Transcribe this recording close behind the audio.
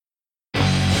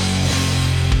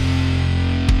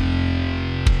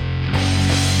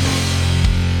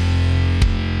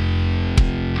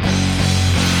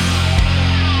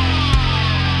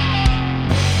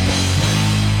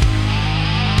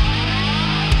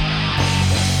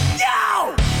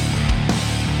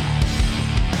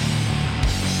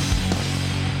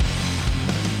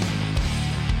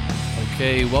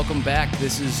Okay, welcome back.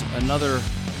 This is another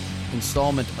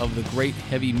installment of the Great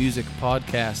Heavy Music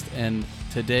Podcast, and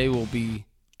today will be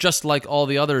just like all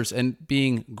the others and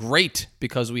being great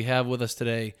because we have with us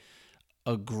today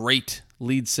a great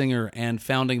lead singer and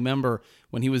founding member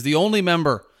when he was the only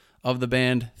member of the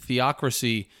band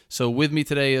Theocracy. So with me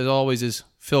today, as always, is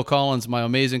Phil Collins, my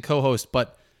amazing co-host.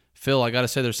 But Phil, I got to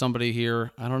say there's somebody here,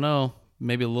 I don't know,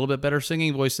 maybe a little bit better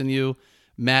singing voice than you,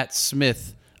 Matt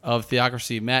Smith of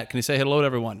Theocracy. Matt, can you say hello to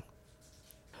everyone?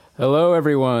 Hello,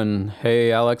 everyone.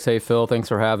 Hey, Alex. Hey, Phil. Thanks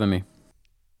for having me.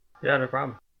 Yeah, no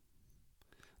problem.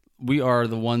 We are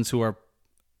the ones who are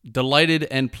delighted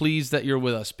and pleased that you're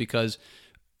with us because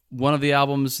one of the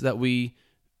albums that we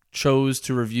chose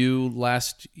to review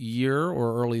last year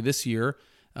or early this year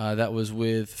that was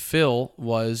with Phil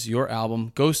was your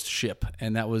album Ghost Ship,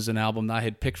 and that was an album that I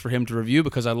had picked for him to review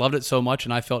because I loved it so much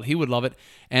and I felt he would love it,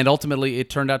 and ultimately it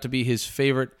turned out to be his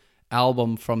favorite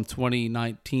album from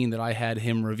 2019 that I had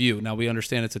him review. Now we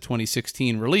understand it's a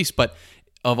 2016 release, but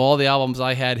of all the albums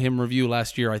I had him review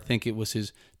last year, I think it was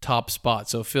his top spot.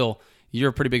 So Phil, you're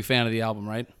a pretty big fan of the album,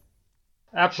 right?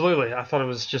 Absolutely. I thought it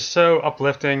was just so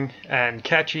uplifting and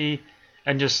catchy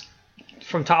and just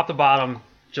from top to bottom,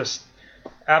 just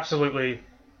absolutely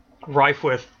rife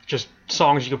with just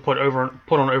songs you could put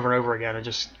on over and over again. I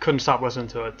just couldn't stop listening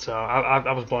to it. So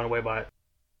I was blown away by it.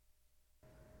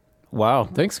 Wow.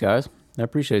 Thanks, guys. I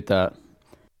appreciate that.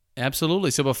 Absolutely.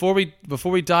 So before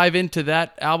we dive into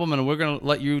that album, and we're going to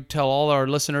let you tell all our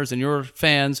listeners and your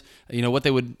fans, what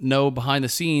they would know behind the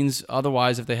scenes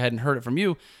otherwise if they hadn't heard it from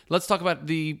you, let's talk about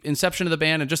the inception of the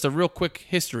band and just a real quick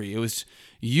history. It was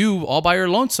you all by your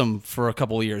lonesome for a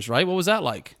couple of years, right? What was that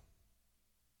like?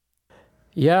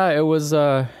 Yeah, it was,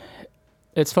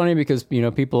 it's funny because,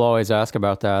 people always ask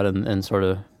about that and sort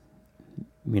of,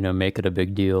 make it a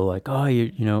big deal. Like, oh,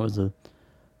 it was a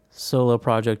solo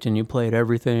project and you played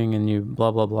everything and you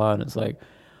blah, blah, blah. And it's like,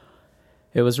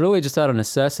 it was really just out of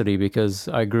necessity because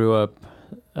I grew up,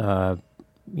 in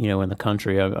the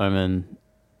country. I'm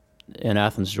in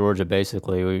Athens, Georgia,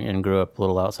 basically, and grew up a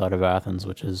little outside of Athens,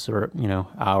 which is,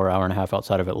 hour and a half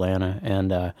outside of Atlanta.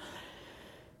 And,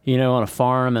 on a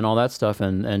farm and all that stuff,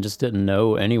 and just didn't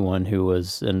know anyone who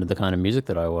was into the kind of music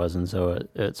that I was. And so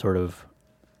it sort of,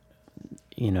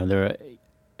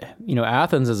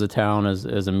 Athens as a town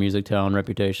is a music town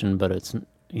reputation, but it's,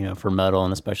 for metal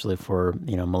and especially for,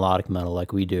 melodic metal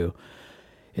like we do,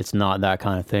 it's not that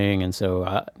kind of thing. And so,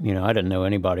 I didn't know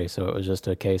anybody. So it was just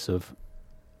a case of,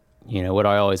 what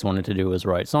I always wanted to do was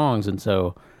write songs. And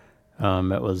so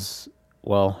it was,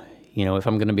 well, if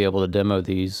I'm going to be able to demo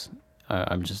these,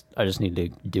 I just need to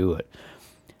do it.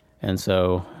 And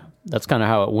so that's kind of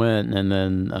how it went. And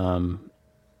then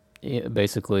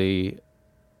basically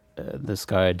this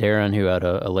guy, Darren, who had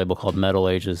a label called Metal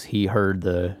Ages, he heard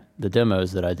the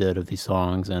demos that I did of these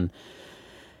songs, and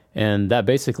that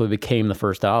basically became the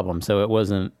first album. So it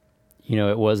wasn't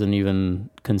even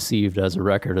conceived as a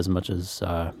record as much as,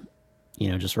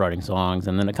 just writing songs.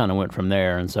 And then it kind of went from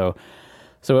there. And so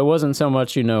it wasn't so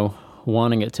much,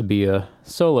 wanting it to be a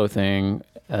solo thing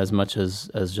as much as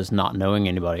just not knowing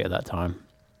anybody at that time.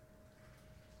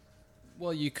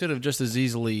 Well, you could have just as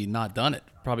easily not done it.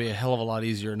 Probably a hell of a lot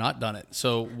easier not done it.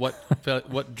 So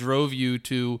what drove you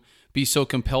to be so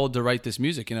compelled to write this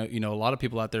music? A lot of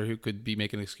people out there who could be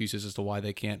making excuses as to why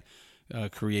they can't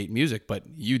create music, but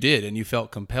you did, and you felt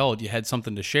compelled. You had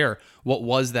something to share. What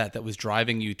was that was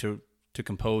driving you to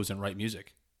compose and write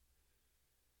music?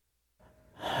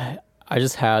 I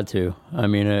just had to. I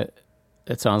mean,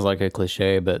 it sounds like a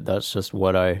cliche, but that's just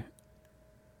what I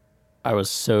was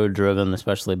so driven,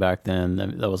 especially back then.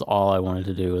 That was all I wanted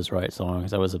to do was write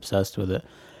songs. I was obsessed with it.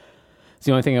 It's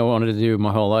the only thing I wanted to do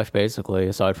my whole life, basically,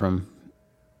 aside from,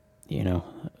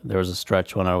 there was a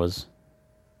stretch when I was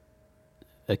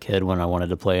a kid when I wanted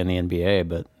to play in the NBA,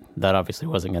 but that obviously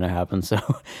wasn't going to happen. So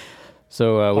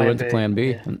we went to Plan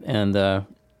B.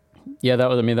 Yeah. That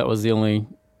was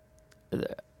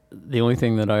the only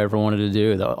thing that I ever wanted to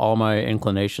do. All my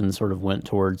inclinations sort of went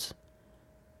towards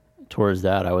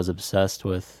that. I was obsessed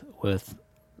with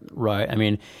right. I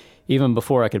mean, even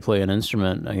before I could play an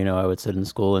instrument, I would sit in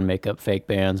school and make up fake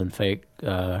bands and fake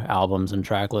albums and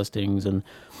track listings and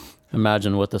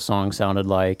imagine what the song sounded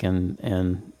like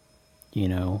and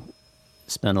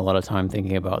spend a lot of time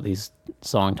thinking about these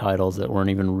song titles that weren't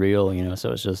even real,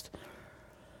 so it's just,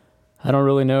 I don't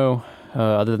really know,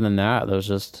 other than that, that's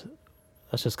just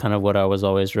kind of what I was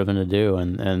always driven to do.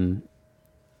 And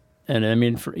I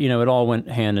mean, it all went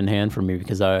hand in hand for me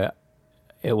because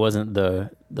it wasn't the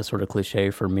sort of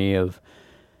cliche for me of,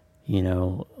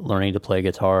 learning to play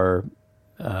guitar,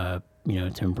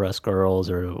 to impress girls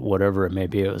or whatever it may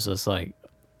be. It was just like,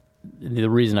 the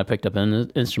reason I picked up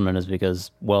an instrument is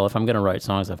because, well, if I'm going to write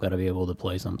songs, I've got to be able to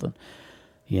play something.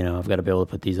 I've got to be able to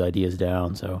put these ideas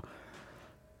down. So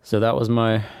that was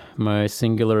my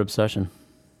singular obsession.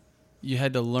 You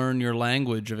had to learn your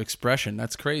language of expression.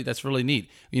 That's great. That's really neat.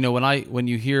 When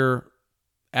you hear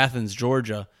Athens,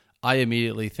 Georgia, I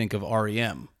immediately think of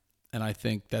REM, and I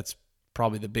think that's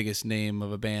probably the biggest name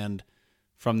of a band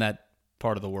from that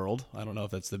part of the world. I don't know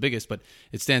if that's the biggest, but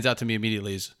it stands out to me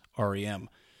immediately as REM.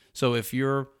 So if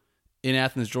you're in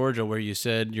Athens, Georgia, where you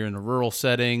said you're in a rural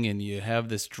setting and you have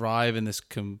this drive and this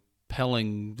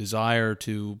compelling desire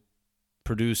to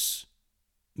produce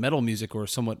metal music or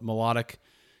somewhat melodic,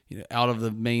 out of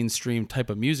the mainstream type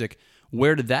of music,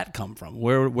 where did that come from?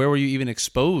 Where were you even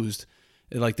exposed?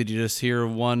 Like, did you just hear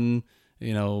one,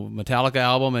 Metallica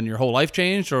album and your whole life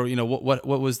changed, or what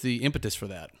was the impetus for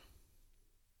that?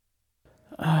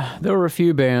 There were a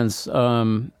few bands.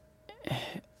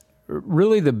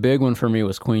 Really, the big one for me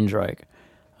was Queensryche.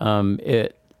 There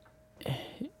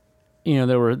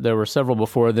were several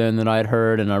before then that I had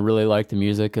heard, and I really liked the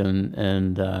music and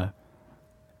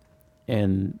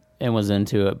was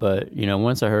into it. But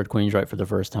once I heard Queensryche for the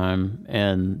first time,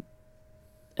 and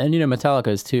Metallica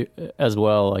is too as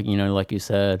well. Like you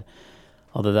said,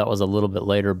 although that was a little bit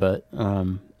later, but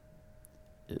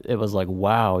it was like,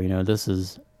 wow, this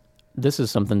is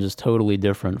something just totally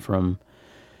different from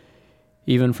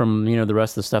the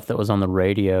rest of the stuff that was on the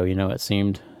radio. It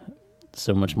seemed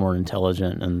so much more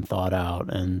intelligent and thought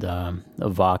out and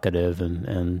evocative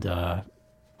and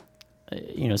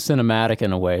cinematic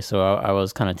in a way. So I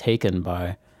was kind of taken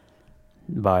by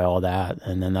all that,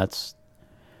 and then that's,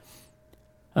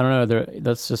 I don't know,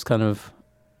 that's just kind of,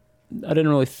 I didn't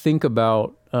really think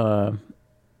about, I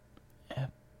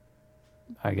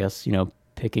guess,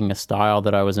 picking a style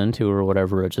that I was into or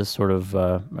whatever. It just sort of,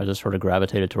 I just sort of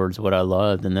gravitated towards what I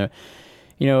loved. And there,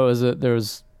 there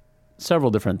was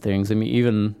several different things. I mean,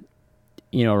 even,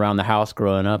 around the house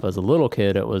growing up as a little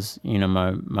kid, it was,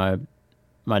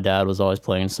 my dad was always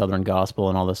playing Southern gospel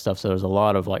and all this stuff. So there's a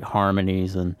lot of like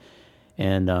harmonies and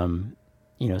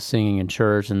singing in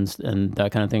church and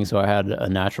that kind of thing. So I had a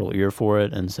natural ear for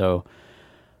it. And so,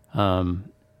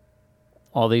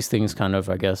 all these things kind of,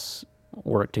 I guess,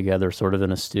 worked together sort of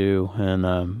in a stew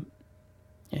and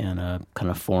kind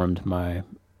of formed my,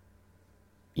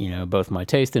 both my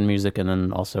taste in music and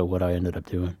then also what I ended up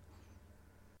doing.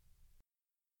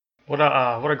 What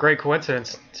a great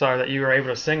coincidence. Sorry that you were able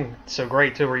to sing so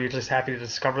great too. Were you just happy to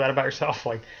discover that about yourself?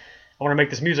 Like, I want to make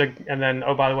this music, and then,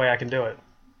 oh, by the way, I can do it.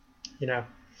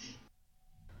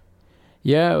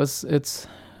 Yeah, it's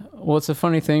a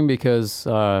funny thing because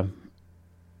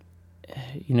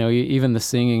even the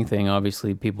singing thing,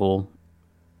 obviously people,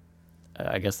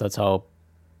 I guess that's how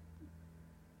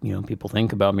people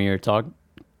think about me or talk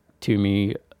to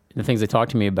me, the things they talk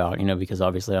to me about, because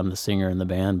obviously I'm the singer in the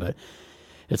band, but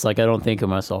it's like I don't think of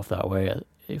myself that way.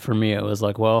 For me, it was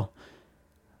like, well,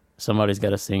 somebody's got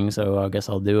to sing, so I guess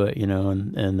I'll do it,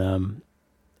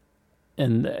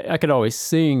 and I could always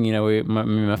sing,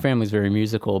 my family's very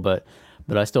musical, but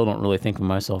I still don't really think of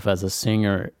myself as a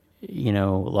singer,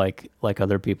 like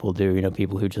other people do,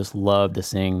 people who just love to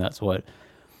sing. That's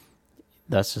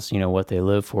just, what they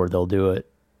live for. They'll do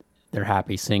it. They're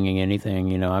happy singing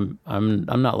anything, I'm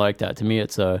not like that. To me,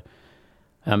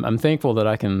 I'm thankful that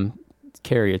I can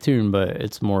carry a tune, but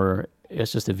it's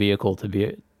just a vehicle to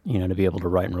be, to be able to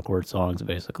write and record songs,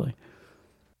 basically.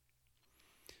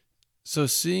 So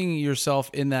seeing yourself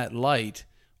in that light,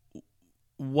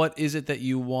 what is it that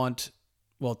you want?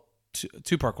 Well,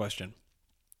 two-part question.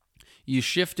 You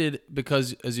shifted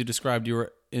because, as you described, you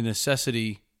were a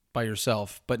necessity by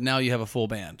yourself, but now you have a full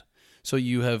band. So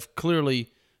you have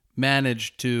clearly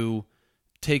managed to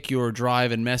take your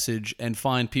drive and message and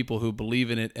find people who believe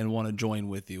in it and want to join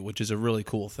with you, which is a really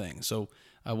cool thing. So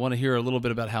I want to hear a little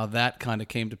bit about how that kind of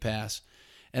came to pass.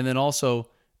 And then also,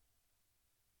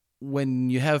 when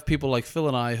you have people like Phil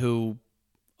and I who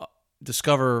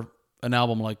discover an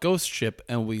album like Ghost Ship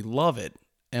and we love it,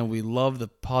 and we love the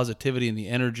positivity and the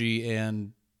energy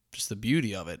and just the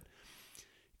beauty of it,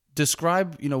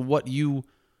 describe, what you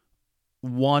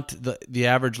want the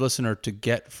average listener to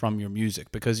get from your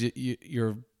music, because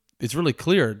it's really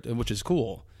clear, which is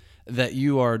cool, that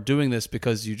you are doing this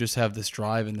because you just have this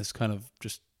drive and this kind of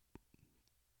just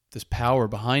this power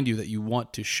behind you that you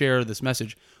want to share this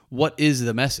message. What is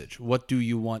the message? What do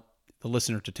you want the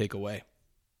listener to take away?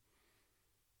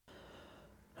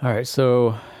 All right.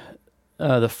 So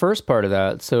the first part of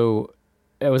that, so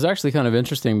it was actually kind of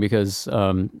interesting because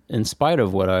in spite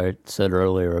of what I said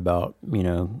earlier about,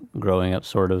 growing up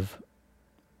sort of,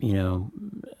 you know,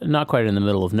 not quite in the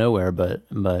middle of nowhere, but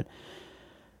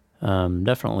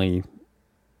definitely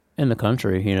in the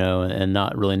country, you know, and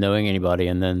not really knowing anybody.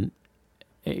 And then,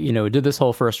 you know, we did this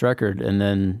whole first record, and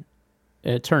then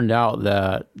it turned out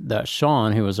that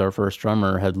Sean, who was our first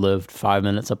drummer, had lived 5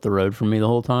 minutes up the road from me the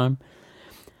whole time.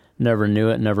 Never knew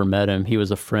it, never met him. He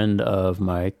was a friend of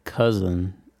my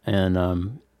cousin, and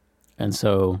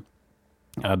so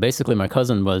basically my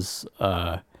cousin was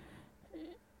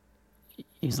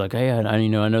he's like, hey, I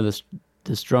know this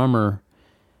drummer,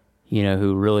 you know,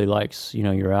 who really likes, you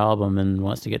know, your album and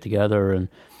wants to get together,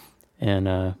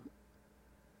 and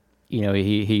you know,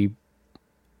 he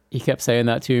kept saying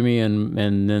that to me, and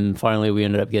then finally we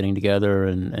ended up getting together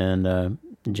and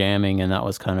jamming, and that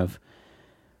was kind of,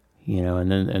 you know,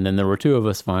 and then there were two of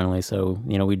us finally, so,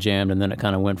 you know, we jammed, and then it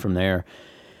kind of went from there.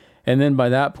 And then by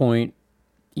that point,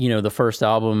 you know, the first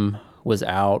album was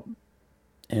out,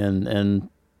 and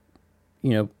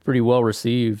you know, pretty well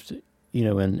received, you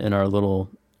know, in our little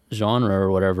genre or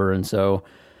whatever. And so,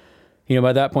 you know,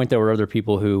 by that point there were other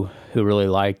people who really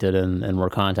liked it and were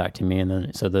contacting me.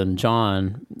 And then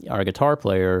John, our guitar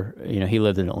player, you know, he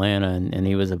lived in Atlanta, and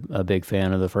he was a big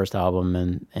fan of the first album,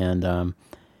 and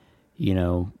you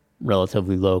know,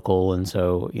 relatively local. And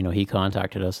so, you know, he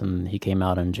contacted us, and he came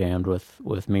out and jammed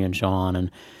with me and Sean.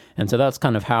 And so that's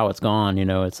kind of how it's gone. You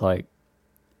know, it's like,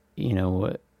 you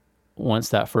know, once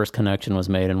that first connection was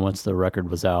made and once the record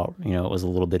was out, you know, it was a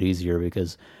little bit easier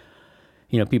because,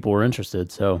 you know, people were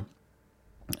interested. So,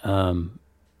 and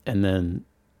then,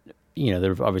 you know,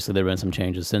 there have been some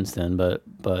changes since then, but,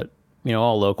 you know,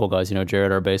 all local guys, you know,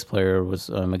 Jared, our bass player, was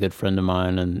a good friend of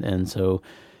mine. And so,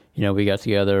 you know, we got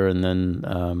together, and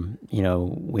then, you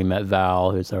know, we met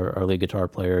Val, who's our lead guitar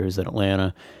player, who's in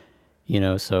Atlanta, you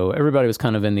know, so everybody was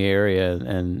kind of in the area,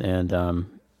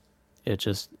 and it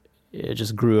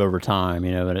just grew over time,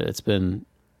 you know, and it's been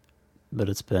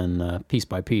piece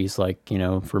by piece. Like, you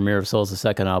know, for Mirror of Souls, the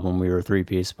second album, we were a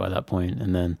 3-piece by that point,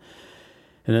 and then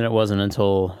it wasn't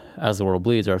until As the World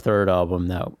Bleeds, our third album,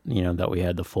 that, you know, that we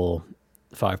had the full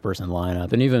 5-person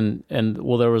lineup. And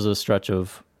there was a stretch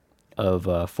of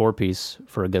 4-piece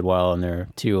for a good while in there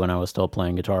too, when I was still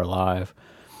playing guitar live,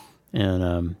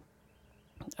 and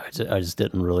I just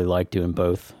didn't really like doing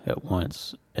both at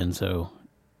once, and so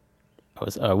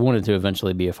I wanted to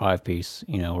eventually be a 5-piece,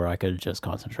 you know, where I could just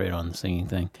concentrate on the singing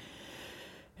thing.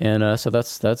 And so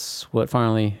that's what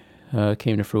finally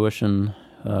came to fruition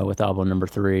with album number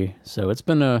 3. So it's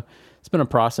been a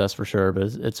process for sure, but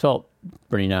it's felt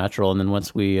pretty natural. And then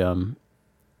once we, you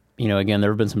know, again,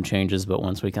 there have been some changes, but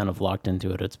once we kind of locked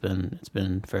into it, it's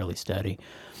been fairly steady.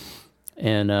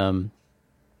 And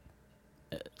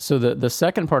so the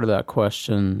second part of that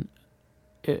question,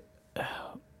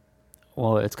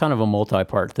 well, it's kind of a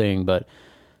multi-part thing, but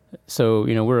so,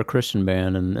 you know, we're a Christian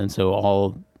band, and so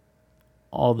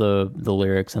all the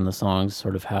lyrics and the songs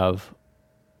sort of have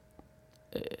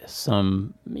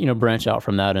some, you know, branch out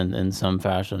from that in some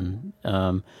fashion.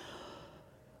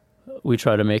 We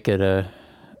try to make it a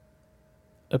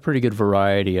pretty good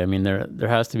variety. I mean, there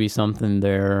has to be something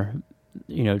there,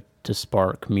 you know, to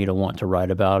spark me to want to write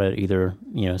about it, either,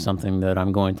 you know, something that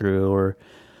I'm going through, or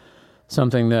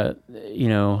something that, you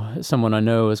know, someone I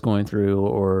know is going through,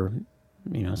 or,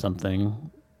 you know,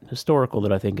 something historical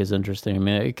that I think is interesting. I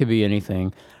mean, it could be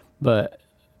anything, but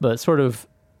sort of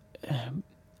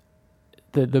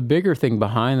the bigger thing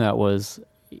behind that was,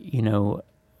 you know,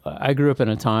 I grew up in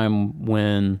a time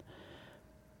when,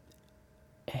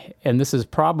 and this is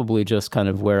probably just kind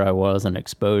of where I was in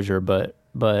exposure, but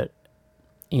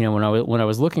you know, when I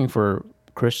was looking for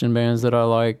Christian bands that I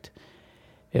liked,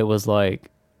 it was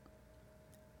like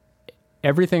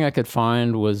everything I could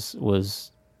find was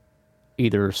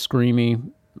either screamy,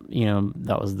 you know,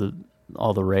 that was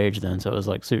all the rage then. So it was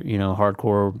like, you know,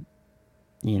 hardcore,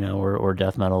 you know, or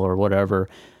death metal or whatever,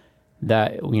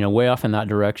 that, you know, way off in that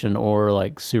direction, or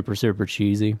like super, super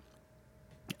cheesy.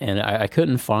 And I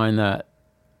couldn't find that,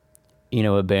 you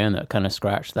know, a band that kind of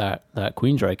scratched that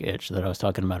Queensryche itch that I was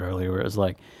talking about earlier, where it was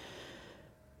like,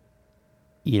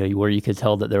 you know, where you could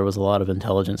tell that there was a lot of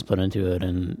intelligence put into it,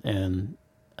 and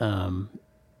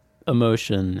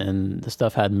emotion, and the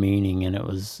stuff had meaning, and it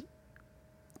was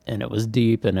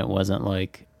deep, and it wasn't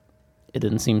like, it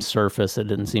didn't seem surface, it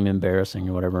didn't seem embarrassing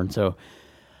or whatever. And so,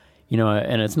 you know,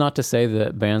 and it's not to say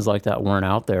that bands like that weren't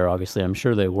out there. Obviously, I'm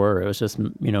sure they were. It was just,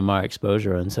 you know, my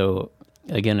exposure. And so,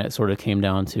 again, it sort of came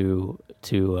down to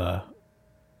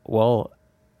well,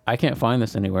 I can't find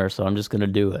this anywhere, so I'm just going to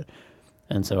do it.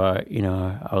 And so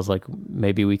I was like,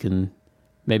 maybe we can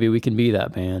be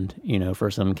that band, you know, for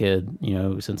some kid, you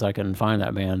know, since I couldn't find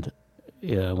that band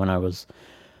when I was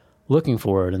looking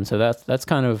for it. And so that's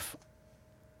kind of,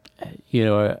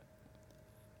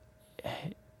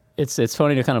 it's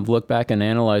funny to kind of look back and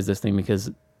analyze this thing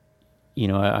because,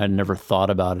 I never thought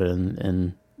about it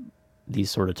in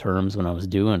these sort of terms when I was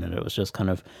doing it. It was just kind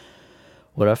of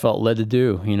what I felt led to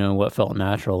do, what felt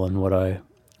natural and what I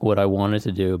wanted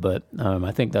to do. But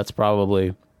I think that's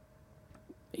probably,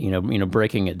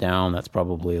 breaking it down, that's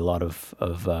probably a lot of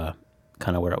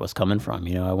kind of where it was coming from.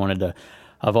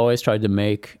 I've always tried to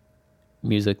make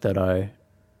music that I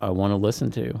want to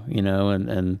listen to,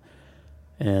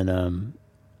 and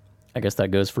I guess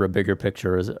that goes for a bigger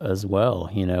picture as well,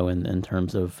 in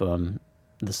terms of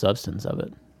the substance of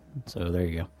it. So there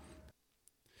you go.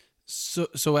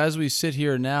 So as we sit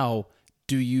here now,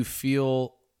 do you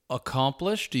feel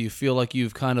accomplished? Do you feel like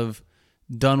you've kind of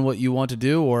done what you want to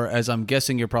do? Or, as I'm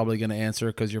guessing you're probably going to answer,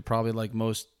 because you're probably like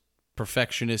most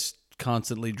perfectionist,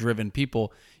 constantly driven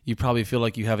people, you probably feel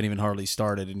like you haven't even hardly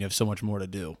started and you have so much more to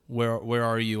do. Where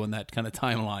are you on that kind of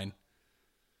timeline?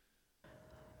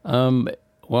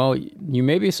 Well, you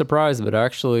may be surprised, but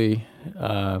actually,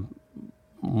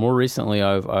 more recently,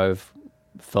 I've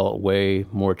felt way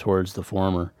more towards the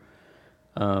former.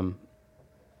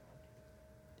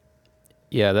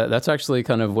 That's actually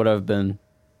kind of what I've been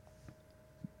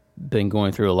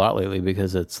going through a lot lately,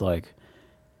 because it's like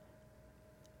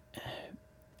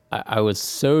I was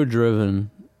so driven.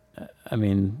 I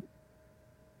mean,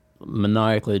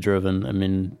 maniacally driven. I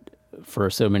mean, for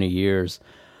so many years,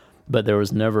 but there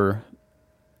was never.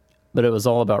 But it was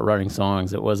all about writing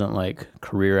songs. It wasn't like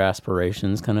career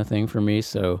aspirations kind of thing for me.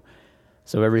 So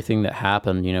everything that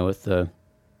happened, with the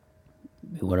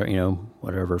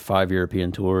whatever 5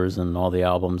 European tours and all the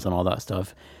albums and all that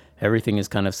stuff, everything has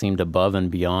kind of seemed above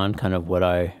and beyond kind of what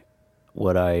I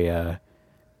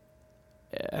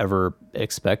ever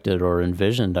expected or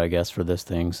envisioned, I guess, for this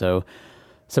thing. So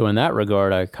in that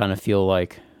regard, I kind of feel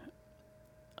like,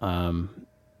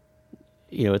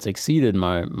 it's exceeded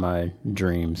my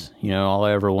dreams. All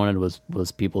I ever wanted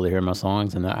was people to hear my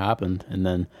songs, and that happened. And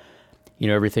then,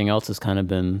 everything else has kind of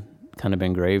been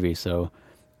gravy. So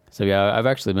yeah, I've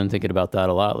actually been thinking about that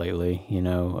a lot lately,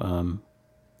 in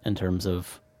terms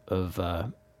of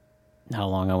how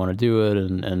long I want to do it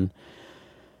and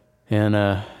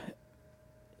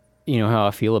how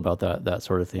I feel about that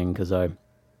sort of thing. Cause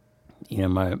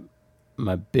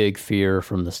my big fear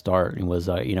from the start was,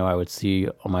 I would see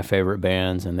all my favorite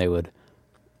bands and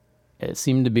it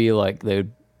seemed to be like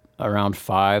around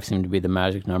 5 seemed to be the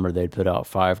magic number. They'd put out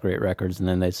 5 great records and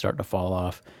then they'd start to fall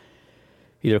off,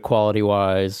 either quality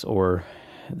wise, or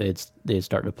they'd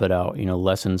start to put out,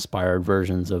 less inspired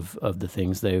versions of the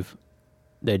things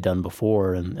they'd done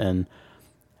before. And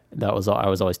I was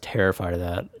always terrified of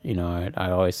that.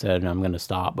 I always said, I'm going to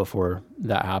stop before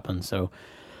that happens. So,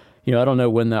 I don't know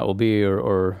when that will be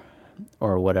or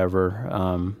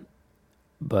whatever.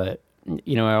 But,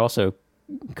 I also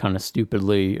kind of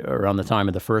stupidly, around the time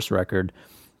of the first record,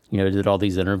 did all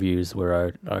these interviews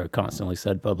where I constantly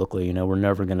said publicly, we're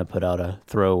never going to put out a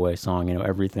throwaway song.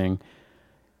 Everything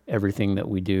that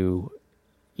we do,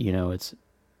 it's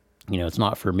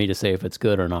not for me to say if it's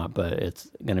good or not, but it's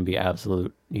going to be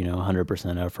absolute,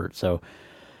 100% effort. So,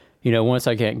 once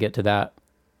I can't get to that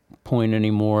point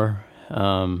anymore,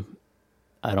 I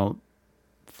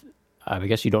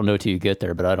guess you don't know till you get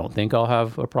there, but I don't think I'll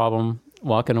have a problem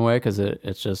walking away, because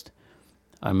it's just,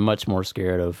 I'm much more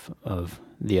scared of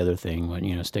the other thing,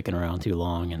 when, sticking around too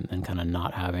long and kind of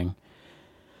not having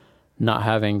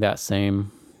that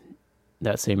same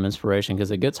inspiration, because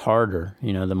it gets harder,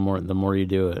 the more you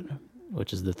do it,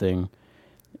 which is the thing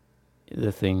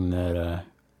that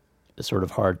is sort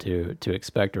of hard to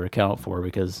expect or account for,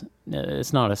 because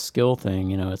it's not a skill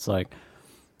thing. It's like,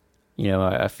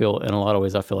 I feel, in a lot of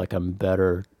ways, I feel like I'm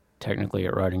better technically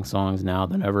at writing songs now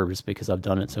than ever, just because I've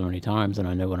done it so many times and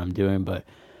I know what I'm doing. But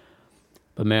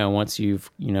man, once you've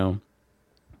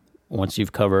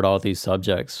covered all these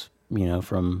subjects,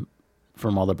 from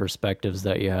all the perspectives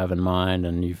that you have in mind,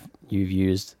 and you've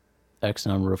used X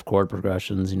number of chord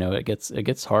progressions, it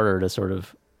gets harder to sort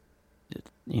of,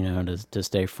 to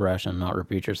stay fresh and not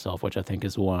repeat yourself, which I think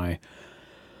is why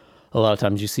a lot of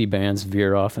times you see bands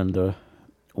veer off into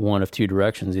one of two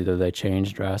directions. Either they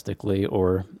change drastically,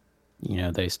 or,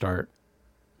 they start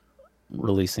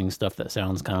releasing stuff that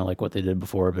sounds kind of like what they did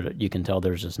before, but you can tell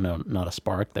there's just not a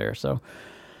spark there. So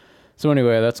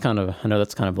anyway, I know that's kind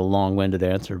of a long-winded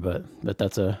answer, but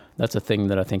that's a thing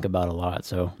that I think about a lot.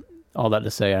 So all that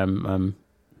to say, I'm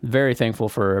very thankful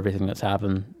for everything that's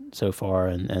happened so far,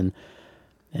 and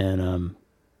I'm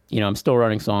still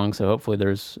writing songs, so hopefully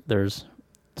there's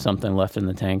something left in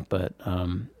the tank. But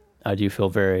I do feel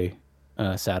very,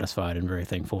 satisfied and very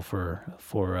thankful for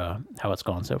how it's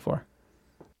gone so far.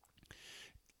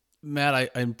 Matt,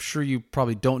 I'm sure you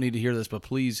probably don't need to hear this, but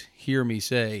please hear me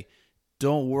say,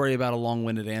 don't worry about a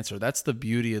long-winded answer. That's the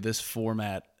beauty of this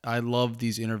format. I love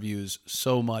these interviews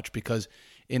so much because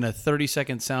in a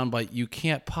 30-second soundbite, you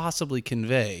can't possibly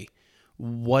convey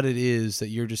what it is that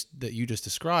you just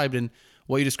described. And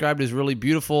what you described is really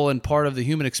beautiful and part of the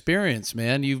human experience,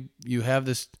 man. You have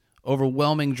this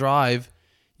overwhelming drive.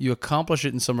 You accomplish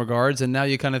it in some regards, and now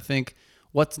you kind of think,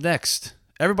 what's next?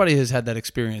 Everybody has had that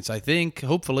experience, I think,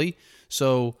 hopefully.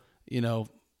 So,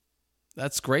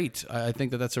 that's great. I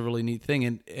think that that's a really neat thing.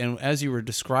 And as you were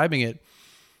describing it,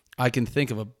 I can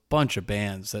think of a bunch of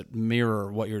bands that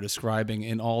mirror what you're describing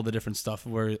in all the different stuff,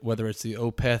 whether it's the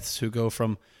Opeths who go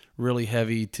from really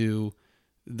heavy to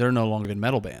they're no longer in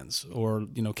metal bands, or,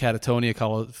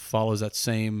 Catatonia follows that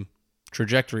same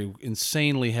trajectory,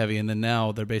 insanely heavy, and then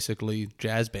now they're basically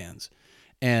jazz bands.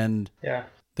 And Yeah.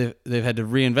 They've had to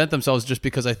reinvent themselves just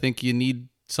because I think you need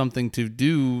something to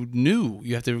do new.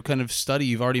 You have to kind of study.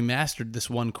 You've already mastered this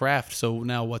one craft, so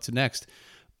now what's next?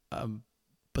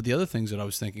 But the other things that I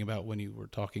was thinking about when you were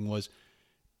talking was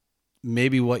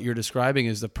maybe what you're describing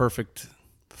is the perfect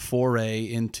foray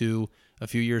into a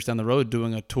few years down the road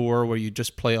doing a tour where you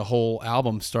just play a whole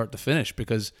album start to finish,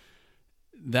 because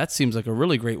that seems like a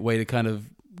really great way to kind of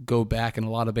go back, and a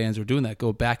lot of bands are doing that,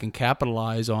 go back and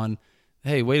capitalize on,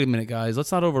 hey, wait a minute, guys,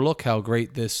 let's not overlook how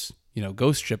great this,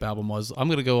 Ghost Ship album was. I'm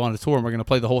going to go on a tour and we're going to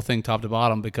play the whole thing top to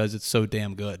bottom because it's so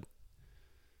damn good.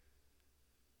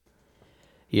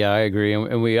 Yeah, I agree.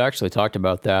 And we actually talked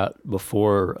about that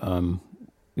before,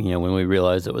 when we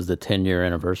realized it was the 10-year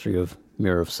anniversary of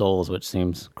Mirror of Souls, which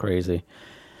seems crazy.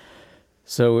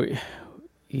 So, I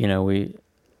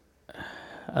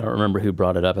don't remember who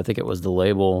brought it up. I think it was the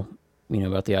label,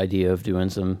 about the idea of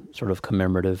doing some sort of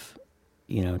commemorative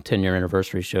 10-year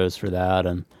anniversary shows for that,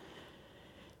 and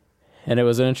it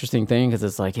was an interesting thing because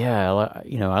it's like, yeah,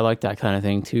 I like that kind of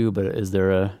thing too. But is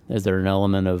there an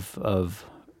element of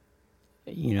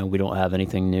we don't have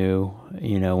anything new?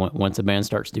 Once a band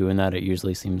starts doing that, it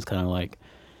usually seems kind of like,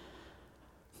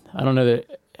 I don't know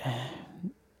that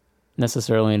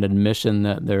necessarily an admission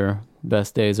that their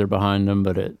best days are behind them,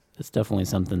 but it's definitely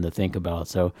something to think about.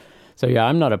 So yeah,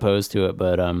 I'm not opposed to it,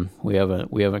 but we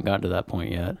haven't gotten to that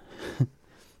point yet.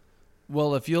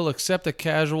 Well, if you'll accept a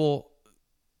casual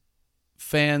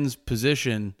fan's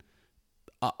position,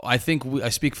 I think I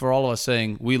speak for all of us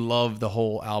saying we love the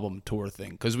whole album tour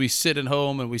thing, because we sit at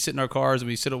home and we sit in our cars and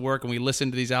we sit at work and we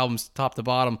listen to these albums top to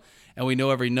bottom and we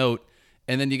know every note.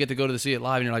 And then you get to go to see it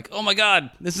live and you're like, oh my God,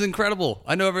 this is incredible.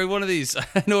 I know every one of these.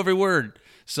 I know every word.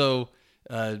 So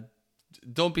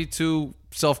don't be too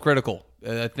self-critical.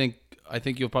 I think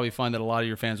you'll probably find that a lot of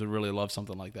your fans would really love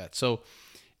something like that. So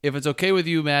if it's okay with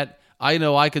you, Matt, I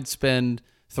know I could spend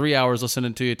 3 hours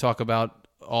listening to you talk about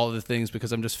all of the things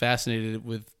because I'm just fascinated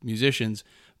with musicians.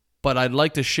 But I'd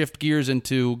like to shift gears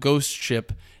into Ghost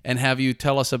Ship and have you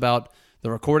tell us about the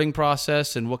recording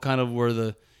process and what kind of were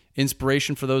the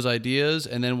inspiration for those ideas.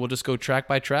 And then we'll just go track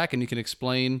by track and you can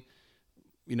explain,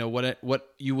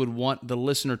 what you would want the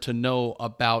listener to know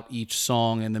about each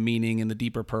song and the meaning and the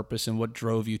deeper purpose and what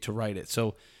drove you to write it.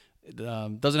 So it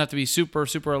doesn't have to be super,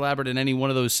 super elaborate in any one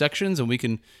of those sections. And we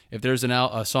can, if there's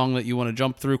a song that you want to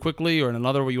jump through quickly or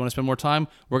another where you want to spend more time,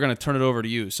 we're going to turn it over to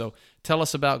you. So tell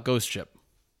us about Ghost Ship.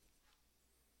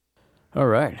 All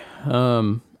right.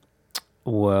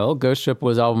 Well, Ghost Ship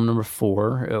was album number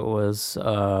 4. It was,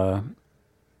 I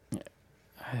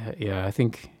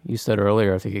think you said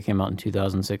earlier, I think it came out in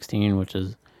 2016, which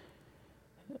is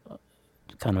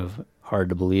kind of hard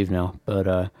to believe now.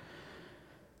 But,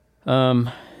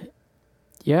 so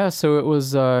it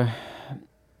was, I'm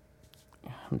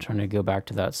trying to go back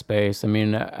to that space. I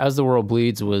mean, As the World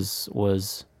Bleeds was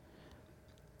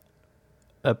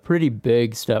a pretty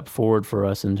big step forward for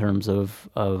us in terms of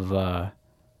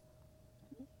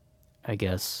I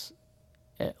guess,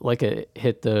 like it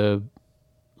hit some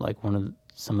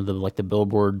of the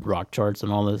Billboard rock charts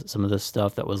and all this, some of this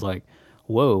stuff that was like,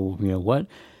 whoa, what?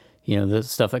 The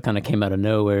stuff that kind of came out of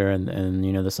nowhere, and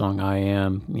the song I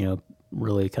Am,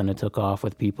 really kind of took off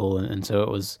with people. And so it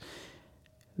was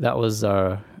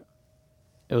a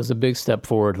big step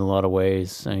forward in a lot of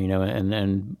ways,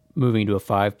 and moving to a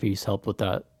 5-piece helped with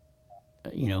that,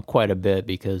 quite a bit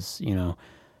because,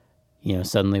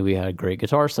 suddenly we had great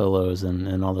guitar solos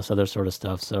and all this other sort of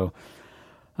stuff. So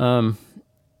it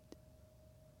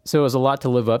was a lot to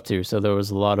live up to. So there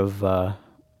was a lot of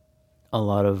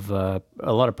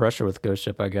pressure with Ghost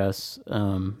Ship, I guess.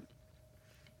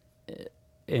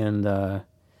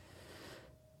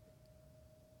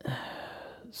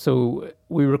 So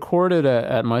we recorded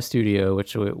at my studio,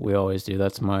 which we always do.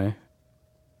 That's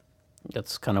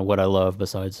kind of what I love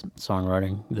besides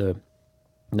songwriting.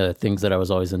 The things that I was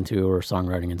always into were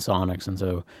songwriting and sonics, and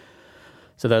so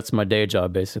that's my day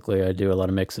job basically. I do a lot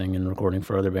of mixing and recording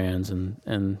for other bands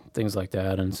and things like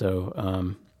that. And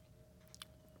so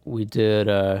we did.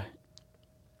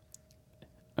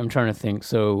 I'm trying to think.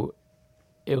 So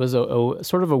it was a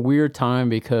sort of a weird time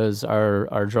because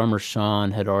our drummer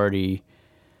Sean had already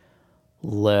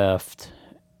left,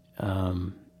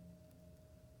 and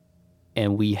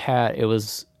it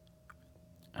was,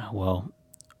 well,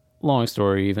 long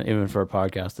story, even for a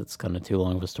podcast, it's kind of too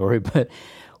long of a story, but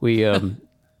we, so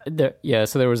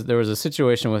there was a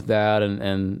situation with that,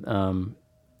 and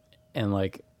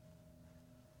like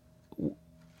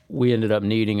we ended up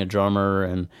needing a drummer,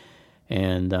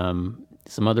 and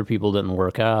some other people didn't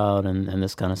work out, and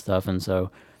this kind of stuff, and so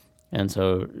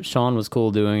Sean was cool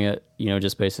doing it,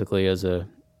 just basically as a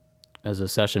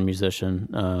session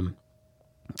musician,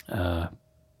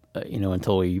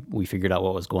 until we figured out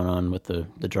what was going on with the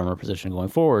drummer position going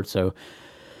forward. So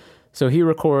he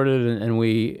recorded, and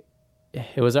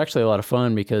it was actually a lot of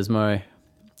fun because my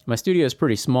studio is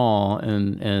pretty small,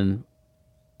 and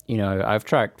I've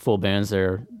tracked full bands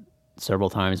there several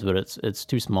times, but it's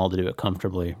too small to do it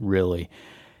comfortably, really.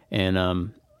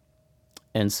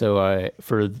 And so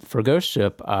for Ghost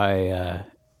Ship, a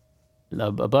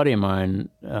buddy of mine,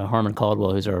 Harmon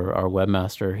Caldwell, who's our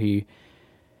webmaster,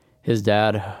 his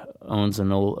dad owns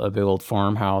a big old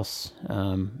farmhouse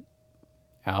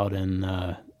out in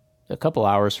a couple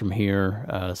hours from here,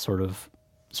 sort of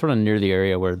near the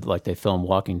area where like they film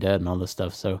Walking Dead and all this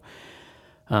stuff. So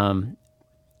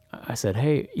I said,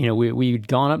 hey, we'd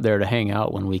gone up there to hang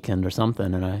out one weekend or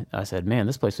something, and I said, man,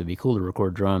 this place would be cool to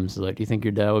record drums. Like, do you think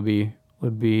your dad would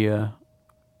be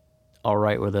all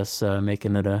right with us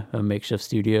making it a makeshift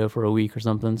studio for a week or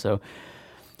something? So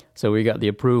we got the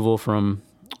approval from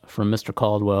Mr.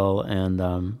 Caldwell,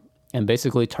 and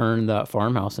basically turned that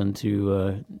farmhouse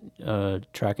into a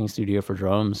tracking studio for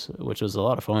drums, which was a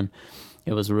lot of fun.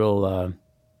 It was real,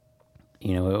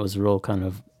 kind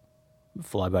of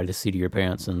fly by the seat of your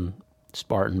pants and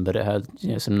Spartan, but it had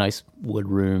some nice wood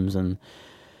rooms, and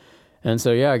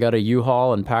so I got a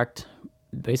U-Haul and packed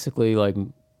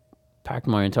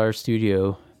my entire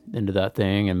studio into that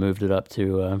thing and moved it up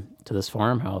to this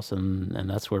farmhouse, and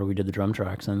that's where we did the drum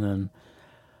tracks. And then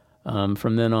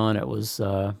from then on, it was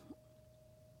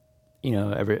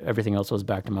everything else was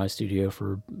back to my studio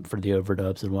for the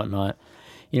overdubs and whatnot.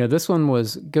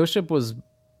 Ghost Ship was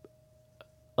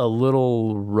a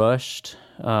little rushed.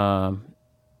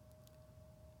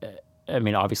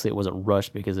 Obviously it wasn't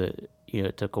rushed because it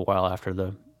took a while after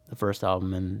the first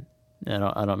album, and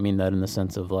I don't mean that in the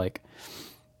sense of like,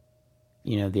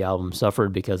 the album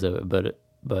suffered because of it,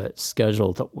 but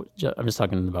schedule. I'm just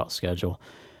talking about schedule.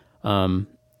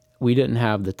 We didn't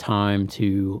have the time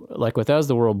to, like with As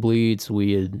the World Bleeds,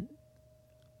 we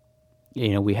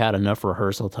had enough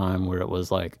rehearsal time where it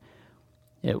was like,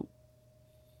 it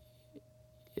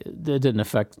didn't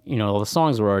affect, all the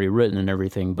songs were already written and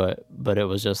everything, but it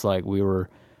was just like we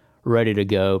were ready to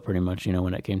go pretty much,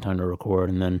 when it came time to record.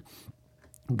 And then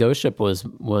Ghost Ship was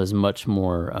much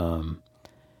more,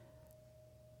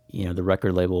 the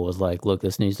record label was like, look,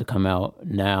 this needs to come out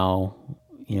now,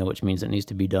 which means it needs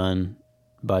to be done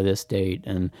by this date.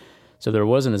 And so there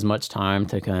wasn't as much time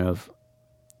to kind of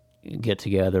get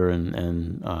together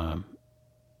and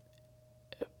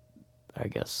I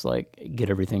guess like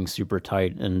get everything super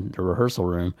tight in the rehearsal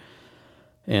room.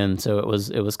 And so it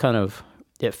was kind of,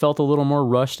 it felt a little more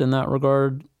rushed in that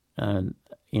regard. And,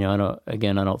 I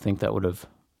don't think that would have,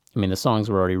 the songs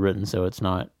were already written, so it's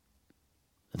not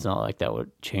like that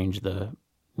would change the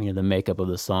makeup of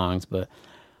the songs, but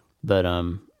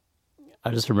I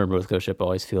just remember with Ghost Ship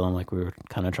always feeling like we were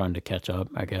kind of trying to catch up,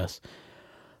 I guess.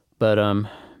 But I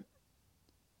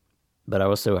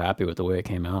was so happy with the way it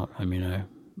came out. A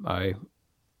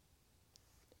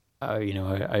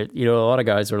lot of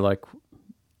guys are like,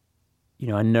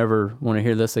 I never want to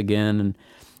hear this again, and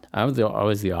I was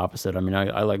always the opposite.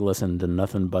 I like listened to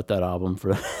nothing but that album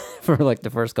for for like the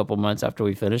first couple months after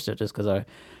we finished it, just because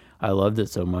I loved it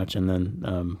so much, and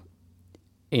then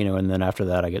and then after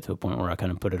that I get to a point where I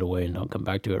kind of put it away and don't come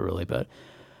back to it really, but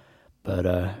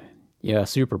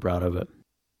super proud of it.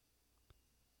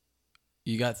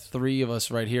 You got three of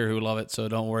us right here who love it, so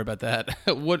don't worry about that.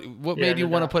 What made you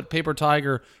want to put Paper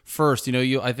Tiger first?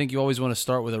 I think you always want to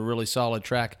start with a really solid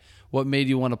track. What made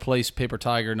you want to place Paper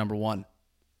Tiger number one?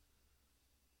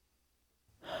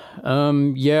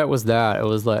 It was that. It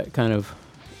was like kind of,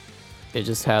 it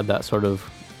just had that sort of,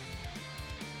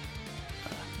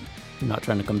 not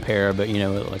trying to compare, but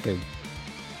like a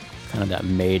kind of that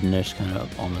maidenish kind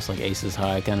of almost like Aces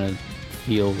High kind of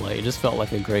feel. Like it just felt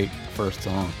like a great first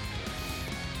song.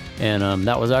 And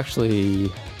that was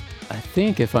actually, I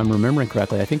think if I'm remembering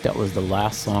correctly, I think that was the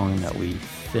last song that we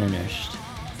finished.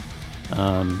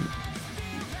 I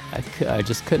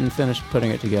just couldn't finish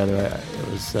putting it together. It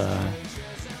was I'm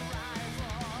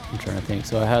trying to think.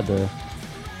 So I had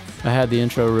the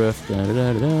intro riff,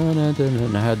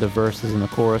 and I had the verses and the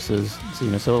choruses.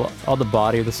 So, so all the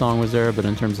body of the song was there, but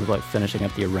in terms of like finishing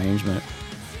up the arrangement,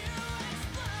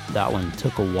 that one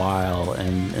took a while,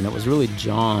 and it was really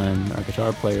John, our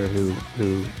guitar player,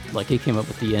 who like he came up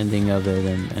with the ending of it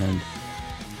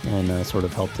and sort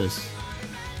of helped us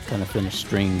kind of finish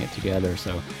stringing it together.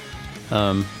 So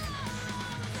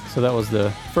so that was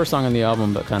the first song on the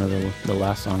album, but kind of the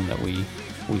last song that we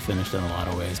finished in a lot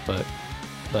of ways. But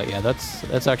yeah,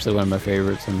 that's actually one of my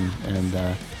favorites, and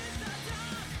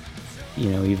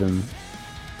even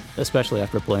especially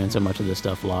after playing so much of this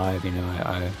stuff live,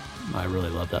 I really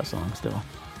love that song still.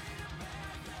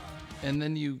 And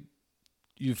then you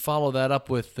follow that up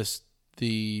with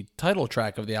the title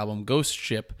track of the album, Ghost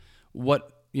Ship.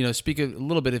 What, speak a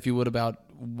little bit, if you would, about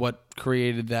what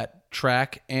created that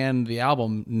track and the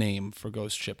album name for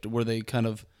Ghost Ship. Were they kind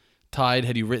of tied?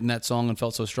 Had you written that song and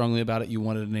felt so strongly about it you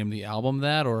wanted to name the album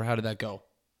that, or how did that go?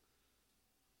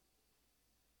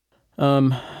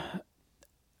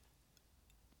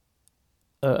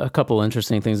 A couple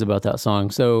interesting things about that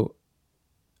song. So,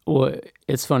 well,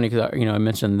 it's funny because I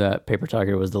mentioned that Paper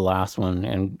Tiger was the last one,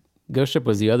 and Ghost Ship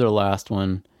was the other last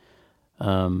one.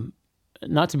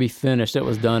 Not to be finished; it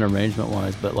was done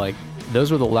arrangement-wise, but like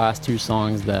those were the last two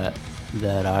songs that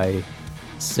I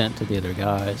sent to the other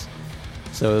guys.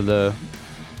 So the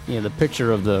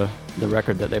picture of the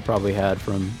record that they probably had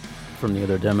from the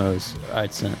other demos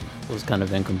I'd sent was kind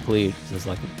of incomplete. So I was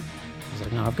like,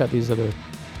 no, I've got these other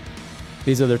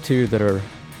two that are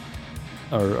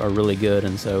really good.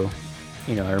 And so,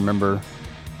 I remember,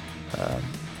 I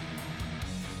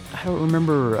don't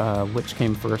remember which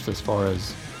came first as far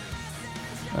as,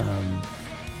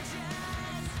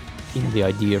 the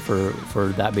idea for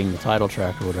that being the title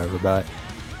track or whatever. But,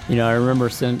 I remember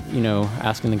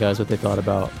asking the guys what they thought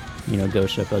about,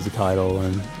 Ghost Ship as a title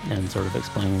and sort of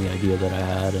explaining the idea that I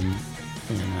had, and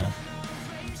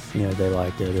they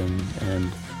liked it,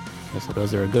 and I said,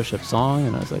 "Was there a Ghost Ship song?"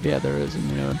 And I was like, "Yeah, there is."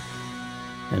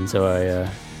 And so I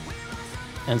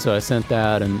sent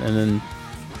that, and then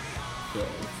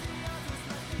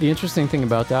the interesting thing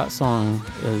about that song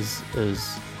is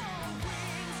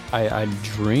I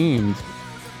dreamed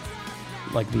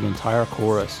like the entire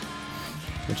chorus,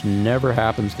 which never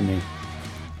happens to me,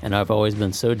 and I've always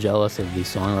been so jealous of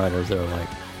these songwriters that are like,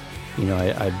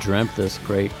 I dreamt this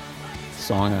great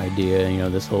song idea,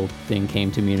 this whole thing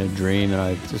came to me in a dream, and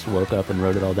I just woke up and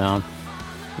wrote it all down.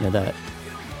 That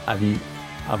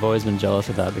I've always been jealous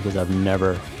of that, because I've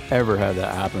never ever had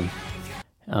that happen.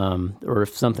 Or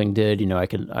if something did, I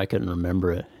couldn't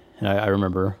remember it. And I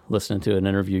remember listening to an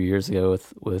interview years ago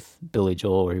with Billy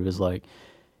Joel, where he was like,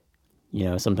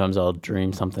 sometimes I'll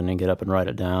dream something and get up and write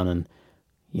it down, and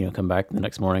come back the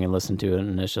next morning and listen to it,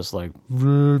 and it's just like,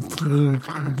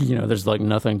 there's like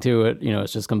nothing to it.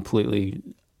 It's just completely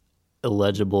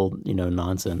illegible,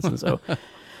 nonsense. And so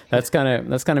that's kind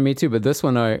of me too. But this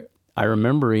one, I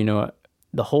remember,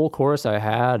 the whole chorus I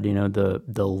had,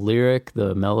 the lyric,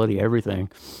 the melody, everything,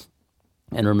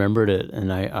 and remembered it.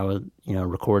 And I was,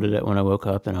 recorded it when I woke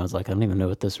up, and I was like, I don't even know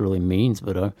what this really means,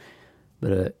 but I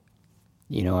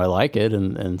like it.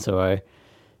 And so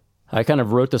I kind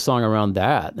of wrote the song around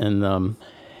that, and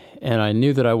I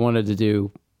knew that I wanted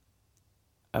to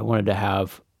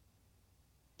have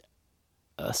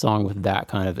a song with that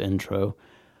kind of intro,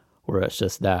 where it's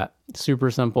just that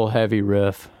super simple, heavy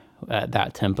riff at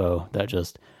that tempo that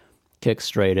just kicks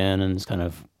straight in, and it's kind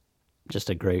of just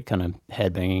a great kind of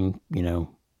headbanging,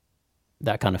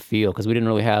 that kind of feel, because we didn't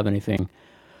really have anything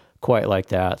quite like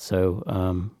that. So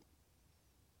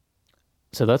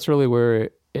that's really where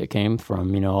it came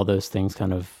from. All those things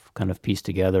kind of pieced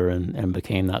together and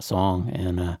became that song.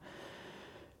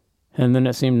 And then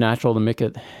it seemed natural to make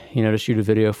it, to shoot a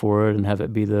video for it and have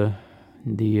it be the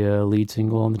lead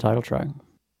single on the title track.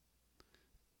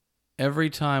 Every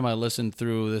time I listen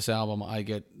through this album, I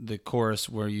get the chorus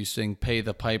where you sing, "Pay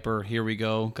the piper, here we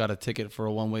go, got a ticket for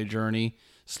a one-way journey,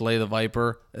 slay the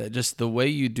viper." Just the way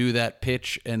you do that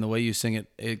pitch and the way you sing it,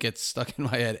 it gets stuck in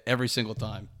my head every single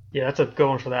time. Yeah, that's a good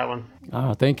one for that one.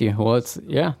 Oh, thank you. Well,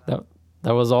 that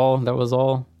was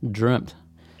all dreamt.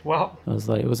 Wow.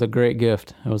 It was a great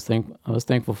gift. I was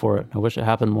thankful for it. I wish it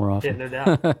happened more often. Yeah,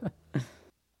 no doubt.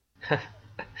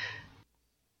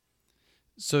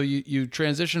 So you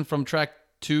transition from track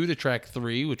 2 to track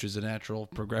 3, which is a natural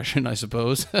progression, I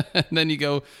suppose. And then you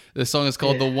go, the song is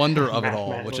called The Wonder of It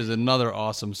All, which is another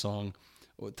awesome song.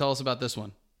 Tell us about this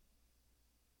one.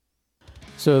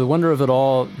 So The Wonder of It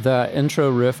All, that intro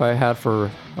riff I had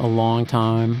for a long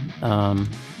time. I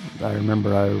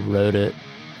remember I wrote it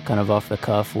kind of off the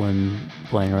cuff when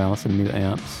playing around with some new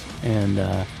amps,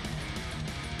 and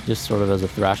just sort of as a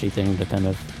thrashy thing to kind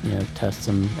of, test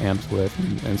some amps with.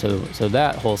 And so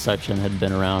that whole section had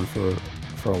been around for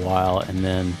a while, and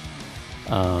then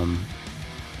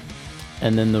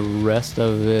the rest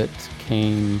of it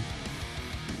came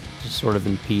just sort of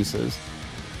in pieces.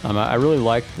 I really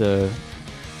liked the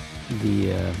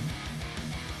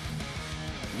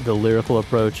lyrical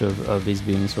approach of these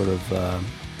being sort of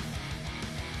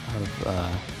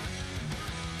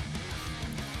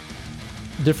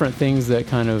different things that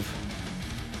kind of,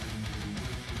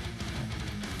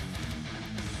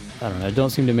 I don't know,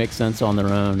 don't seem to make sense on their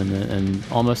own, and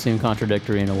almost seem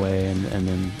contradictory in a way, and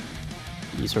then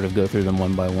you sort of go through them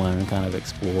one by one and kind of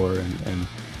explore,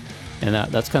 and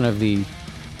that was kind of the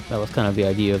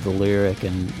idea of the lyric,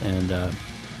 and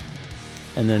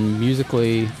then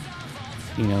musically,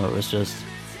 it was just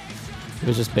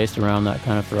based around that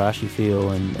kind of thrashy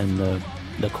feel, and the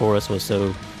chorus was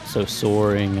so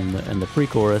soaring, and the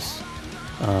pre-chorus,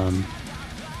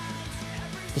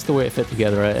 just the way it fit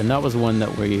together. And that was one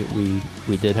that we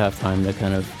did have time to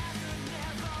kind of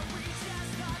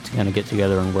get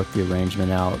together and work the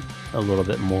arrangement out a little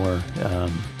bit more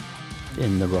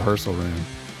in the rehearsal room,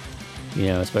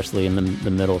 especially in the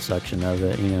middle section of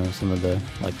it, some of the,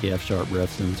 like, the F sharp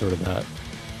riffs and sort of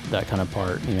that kind of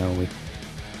part, we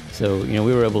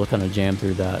were able to kind of jam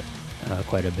through that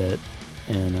quite a bit,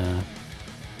 and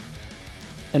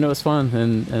it was fun,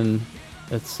 and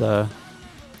it's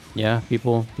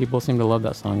people seem to love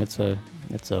that song. It's a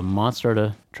monster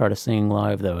to try to sing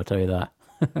live, though, I'll tell you that.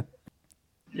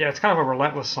 Yeah, it's kind of a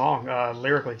relentless song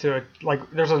lyrically too.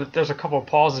 There's a couple of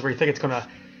pauses where you think it's gonna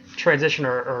transition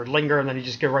or linger, and then you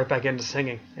just get right back into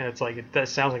singing, and it's like that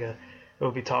sounds like it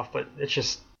would be tough, but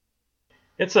it's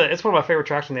one of my favorite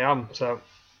tracks on the album. So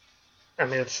I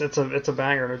mean, it's a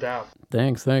banger, no doubt.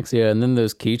 Thanks. Yeah, and then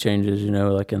those key changes,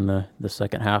 like in the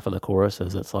second half of the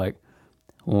choruses, it's like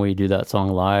when we do that song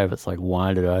live, it's like,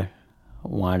 why did I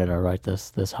write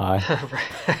this high?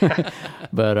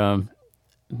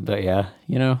 But yeah,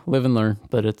 live and learn.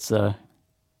 But it's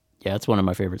it's one of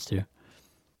my favorites too.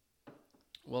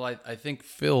 Well, I think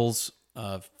Phil's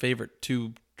favorite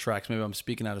 2 tracks, maybe I'm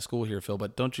speaking out of school here, Phil,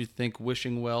 but don't you think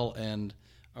Wishing Well and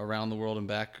Around the World and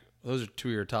Back, those are 2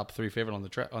 of your top 3 favorite on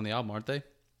the album, aren't they?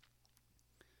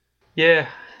 Yeah,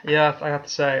 I have to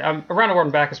say, Around the World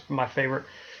and Back is my favorite,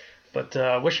 but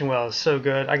Wishing Well is so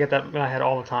good. I get that in my head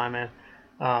all the time, man.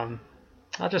 I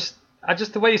just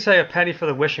the way you say a penny for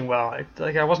the wishing well,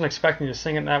 I wasn't expecting you to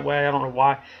sing it that way. I don't know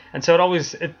why, and so it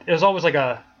was always like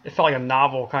it felt like a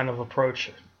novel kind of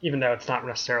approach, even though it's not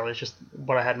necessarily. It's just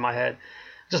what I had in my head.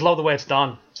 Just love the way it's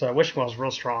done. So wishing well is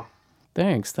real strong.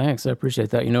 Thanks. I appreciate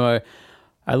that.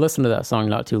 I listened to that song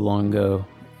not too long ago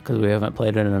because we haven't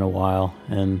played it in a while,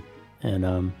 and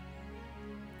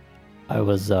I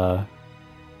was.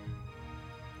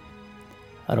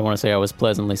 I don't want to say I was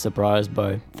pleasantly surprised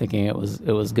by thinking it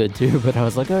was good too, but I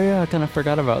was like, oh yeah, I kind of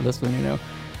forgot about this one,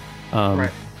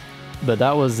 Right. But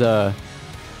that was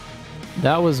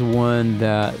one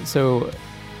that, so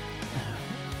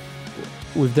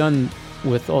we've done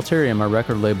with Alterium, our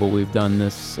record label, we've done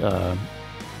this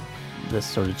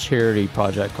sort of charity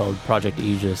project called Project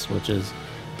Aegis, which is,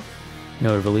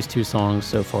 we've released 2 songs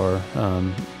so far,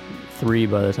 3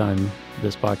 by the time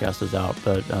this podcast is out,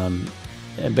 but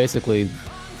and basically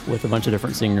with a bunch of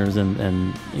different singers,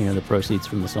 and the proceeds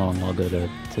from the song all go to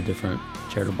different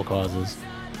charitable causes.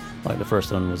 Like the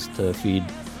first one was to feed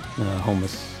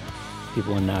homeless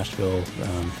people in Nashville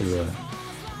through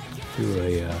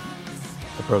a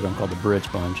program called the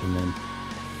Bridge Bunch, and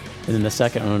then the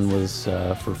second one was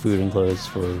for food and clothes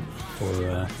for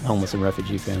homeless and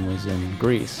refugee families in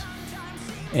Greece.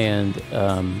 And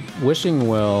Wishing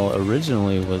Well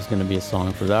originally was going to be a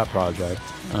song for that project.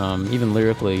 Even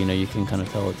lyrically, you can kind of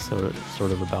tell it's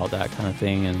sort of about that kind of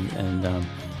thing.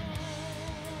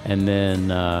 And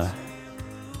then I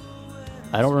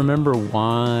don't remember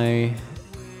why.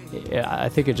 I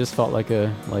think it just felt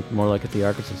more like a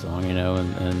Theocracy song,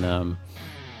 and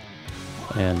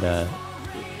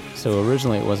so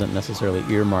originally it wasn't necessarily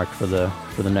earmarked for the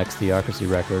next Theocracy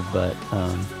record,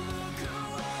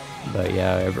 but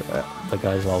yeah, the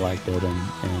guys all liked it, and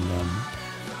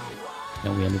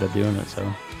we ended up doing it. So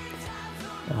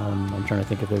I'm trying to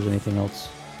think if there's anything else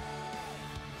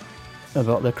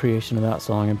about the creation of that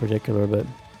song in particular, but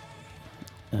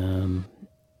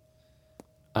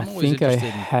I think I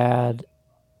had.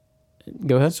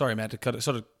 Go ahead. Sorry, Matt,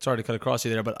 sorry to cut across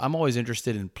you there, but I'm always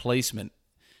interested in placement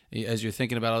as you're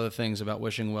thinking about other things about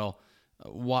Wishing Well.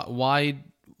 Why?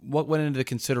 What went into the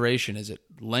consideration? Is it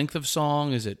length of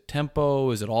song? Is it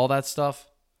tempo? Is it all that stuff?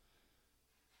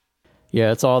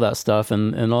 Yeah, it's all that stuff,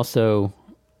 and also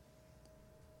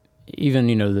even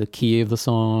the key of the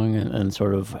song and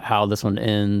sort of how this one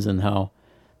ends and how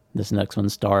this next one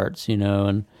starts.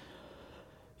 And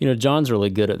John's really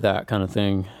good at that kind of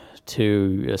thing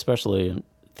too, especially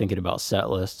thinking about set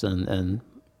lists and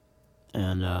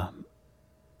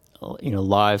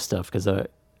live stuff, because the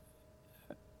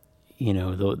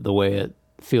way it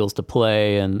feels to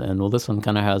play and well, this one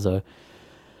kind of has a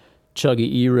chuggy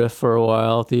E riff for a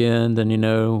while at the end, and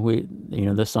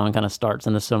this song kind of starts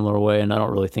in a similar way, and I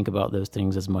don't really think about those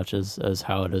things as much as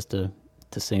how it is to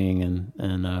sing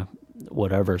and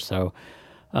whatever. So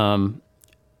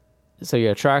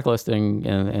yeah, track listing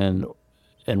and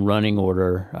running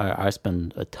order, I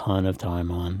spend a ton of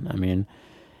time on. I mean,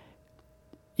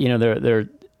 there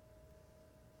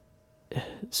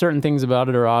certain things about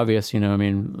it are obvious. I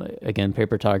mean, again,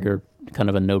 Paper Tiger, kind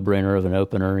of a no-brainer of an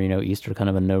opener. Easter, kind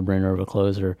of a no-brainer of a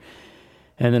closer.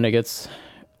 And then it gets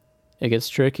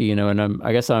tricky. And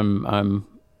I guess I'm.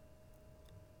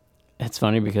 It's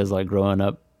funny because like growing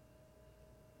up,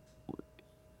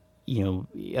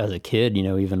 as a kid,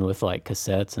 even with like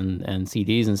cassettes and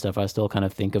CDs and stuff, I still kind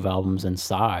of think of albums in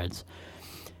sides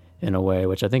in a way,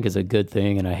 which I think is a good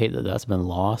thing, and I hate that that's been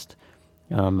lost.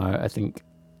 I think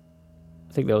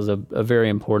that was a very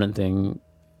important thing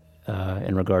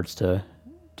in regards to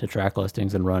track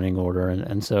listings and running order,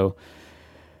 and so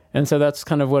that's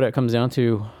kind of what it comes down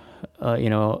to, a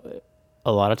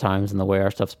lot of times in the way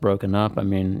our stuff's broken up. I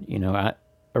mean,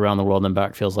 Around the World and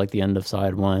Back feels like the end of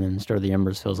side 1, and Stir the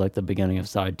Embers feels like the beginning of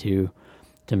side 2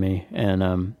 to me.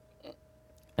 And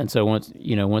so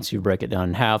once you break it down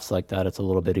in halves like that, it's a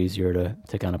little bit easier to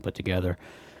kind of put together.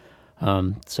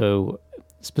 So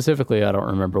specifically, I don't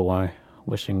remember why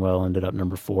Wishing Well ended up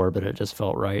number 4, but it just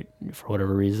felt right for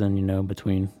whatever reason,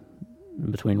 between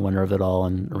Winter of It All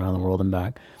and Around the World and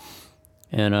Back.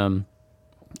 And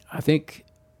I think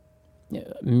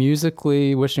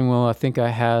musically, Wishing Well, I think I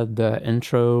had the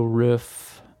intro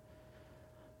riff.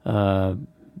 I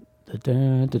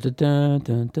had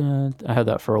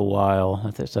that for a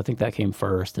while. So I think that came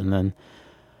first, and then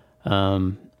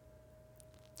the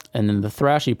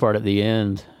thrashy part at the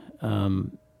end.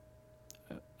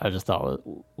 I just thought it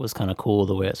was kind of cool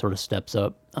the way it sort of steps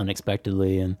up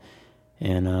unexpectedly,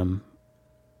 and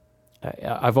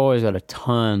I've always got a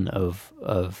ton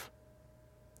of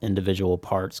individual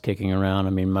parts kicking around. I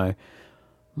mean, my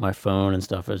phone and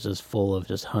stuff is just full of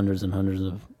just hundreds and hundreds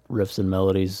of riffs and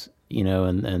melodies,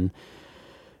 and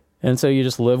so you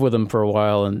just live with them for a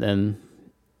while, and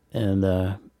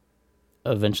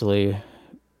eventually,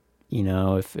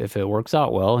 if it works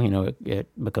out well,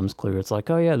 it becomes clear. It's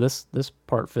like, oh yeah, this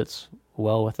part fits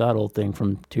well with that old thing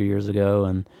from 2 years ago,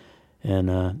 and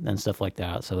stuff like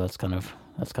that. So that's kind of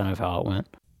how it went.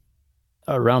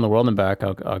 Around the World and Back,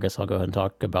 I guess I'll go ahead and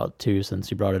talk about too,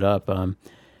 since you brought it up.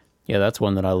 Yeah, that's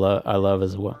one that I love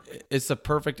as well. It's the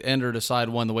perfect ender to side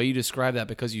 1, the way you describe that,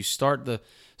 because you start the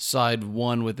side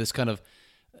 1 with this kind of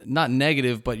not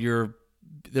negative, but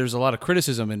there's a lot of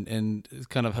criticism and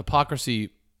kind of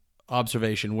hypocrisy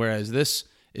observation, whereas this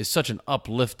is such an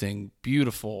uplifting,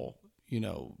 beautiful,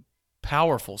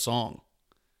 powerful song.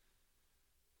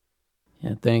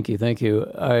 Yeah, thank you.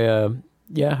 I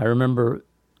remember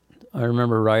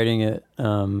writing it.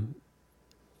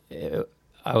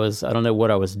 I don't know what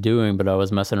I was doing, but I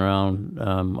was messing around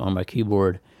on my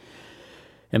keyboard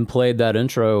and played that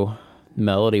intro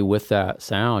melody with that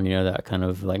sound, that kind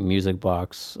of like music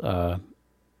box,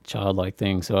 childlike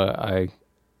thing. So I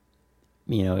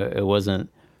it wasn't,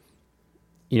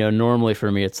 normally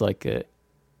for me, it's like, the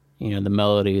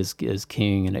melody is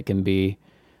king, and it can be,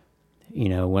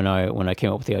 when I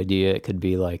came up with the idea, it could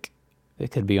be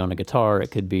on a guitar,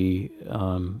 it could be,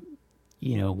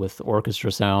 with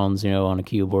orchestra sounds, on a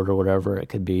keyboard or whatever. It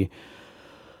could be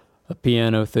a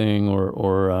piano thing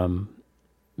or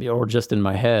just in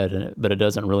my head, but it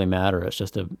doesn't really matter. It's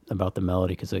just about the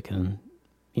melody, because it can,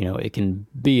 it can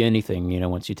be anything,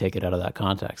 once you take it out of that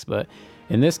context. But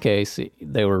in this case,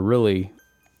 they were really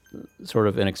sort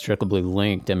of inextricably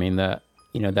linked. I mean, that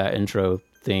intro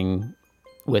thing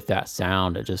with that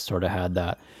sound, it just sort of had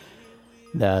that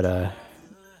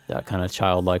kind of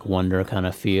childlike wonder kind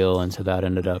of feel, and so that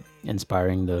ended up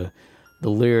inspiring the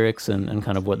lyrics and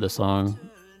kind of what the song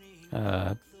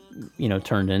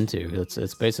turned into.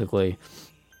 It's basically,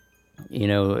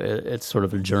 it's sort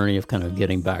of a journey of kind of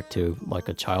getting back to like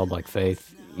a childlike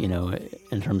faith,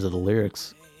 in terms of the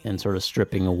lyrics, and sort of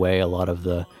stripping away a lot of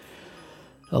the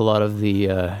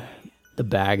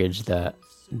baggage that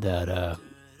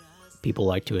people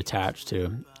like to attach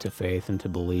to faith and to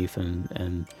belief,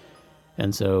 and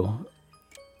so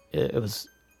it was,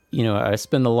 I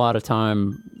spend a lot of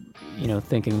time,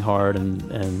 thinking hard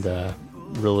and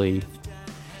really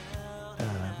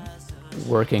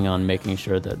working on making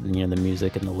sure that the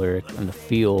music and the lyric and the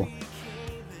feel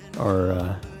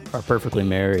are perfectly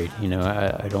married.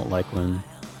 I don't like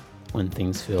when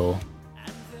things feel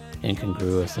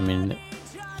incongruous. I mean,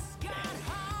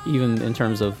 even in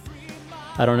terms of,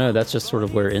 I don't know, that's just sort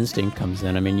of where instinct comes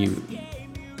in. I mean,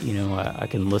 I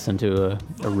can listen to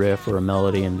a riff or a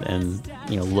melody and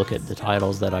look at the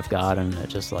titles that I've got, and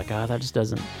it's just like,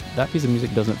 that piece of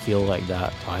music doesn't feel like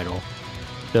that title,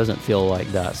 doesn't feel like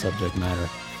that subject matter,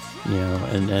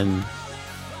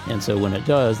 and so when it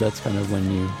does, that's kind of when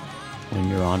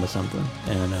you're onto something,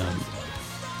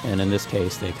 and in this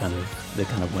case, they kind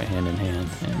of went hand in hand,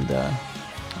 and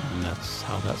that's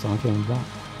how that song came about.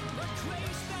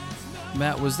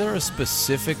 Matt, was there a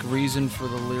specific reason for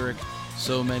the lyric,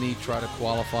 "So many try to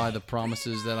qualify the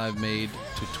promises that I've made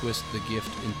to twist the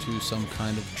gift into some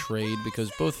kind of trade"?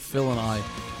 Because both Phil and I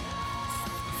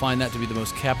find that to be the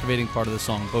most captivating part of the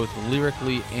song, both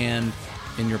lyrically and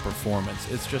in your performance.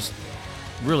 It's just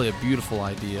really a beautiful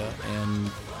idea,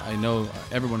 and I know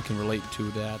everyone can relate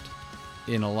to that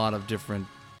in a lot of different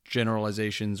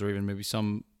generalizations, or even maybe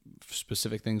some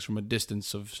specific things from a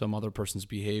distance of some other person's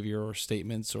behavior or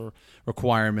statements or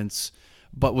requirements.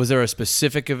 But was there a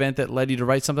specific event that led you to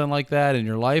write something like that in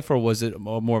your life, or was it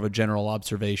more of a general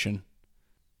observation?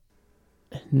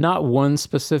 Not one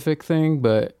specific thing,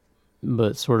 but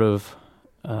sort of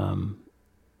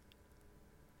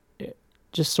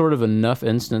just sort of enough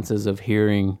instances of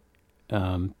hearing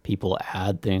people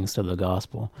add things to the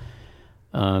gospel.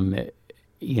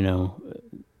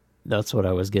 That's what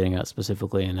I was getting at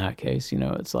specifically in that case.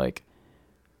 It's like,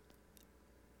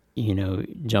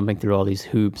 jumping through all these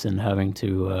hoops and having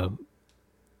to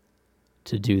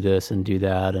do this and do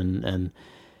that and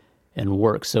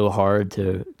work so hard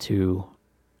to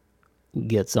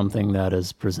get something that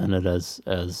is presented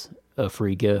as a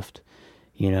free gift.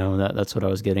 That's what I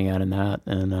was getting at in that,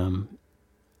 and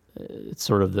it's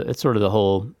sort of the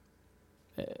whole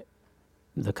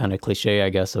the kind of cliche, I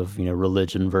guess, of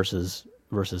religion versus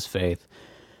faith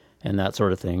and that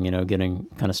sort of thing. Getting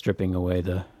kind of stripping away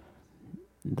the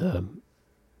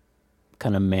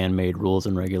kind of man-made rules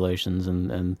and regulations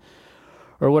and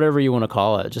or whatever you want to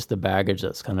call it, just the baggage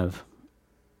that's kind of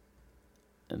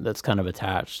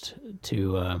attached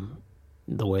to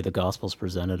the way the gospel's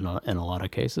presented in a lot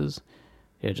of cases.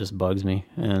 It just bugs me.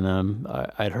 And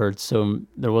I'd heard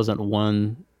there wasn't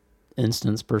one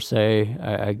instance per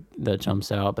se that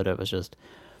jumps out, but it was just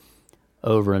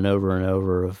over and over and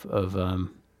over of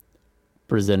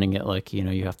presenting it like,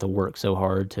 you have to work so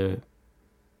hard to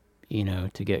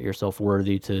get yourself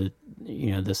worthy to,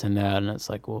 this and that. And it's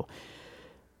like, well,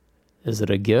 is it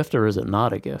a gift or is it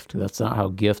not a gift? That's not how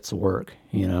gifts work,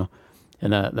 and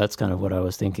that's kind of what I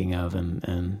was thinking of.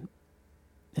 And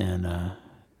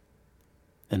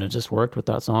it just worked with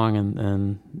that song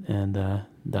and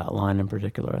that line in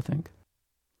particular, I think.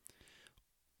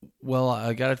 Well,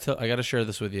 I gotta share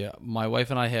this with you. My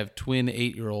wife and I have twin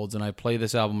 8-year-olds, and I play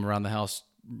this album around the house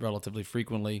relatively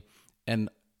frequently. And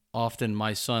often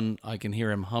my son, I can hear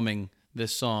him humming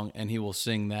this song, and he will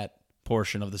sing that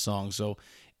portion of the song. So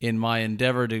in my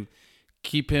endeavor to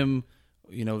keep him,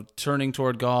 turning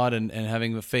toward God and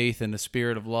having the faith and the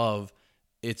spirit of love,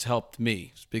 it's helped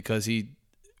me, because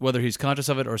whether he's conscious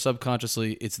of it or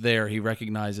subconsciously, it's there. He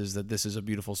recognizes that this is a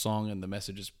beautiful song and the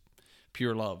message is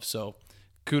pure love. So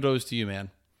kudos to you,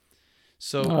 man.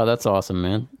 So that's awesome,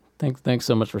 man. Thanks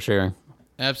so much for sharing.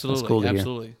 Absolutely, that's cool to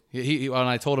absolutely. He when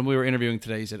I told him we were interviewing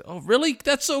today, he said, "Oh, really?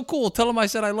 That's so cool. Tell him I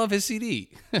said I love his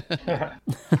CD."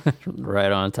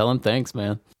 Right on. Tell him thanks,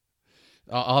 man.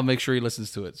 I'll make sure he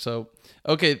listens to it. So,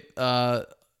 okay, the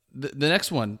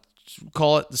next one,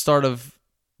 call it the start of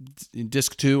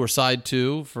disc 2 or side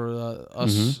 2 for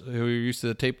us who are used to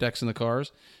the tape decks in the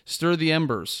cars. Stir the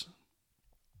Embers.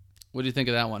 What do you think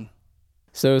of that one?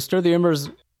 So Stir the Embers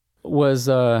was,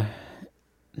 I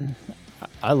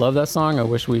love that song. I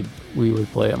wish we would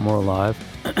play it more live.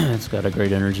 It's got a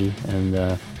great energy.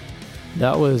 And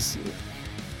that was,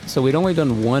 so we'd only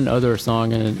done one other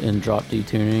song in drop D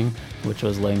tuning, which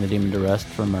was Laying the Demon to Rest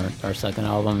from our second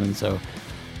album. And so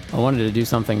I wanted to do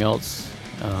something else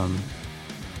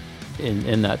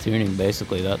in that tuning,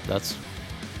 basically. That's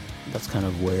that's kind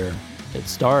of where it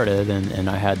started, and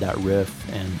I had that riff,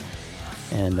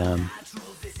 and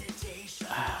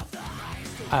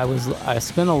I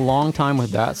spent a long time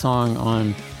with that song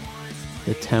on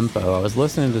the tempo. I was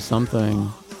listening to something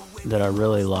that I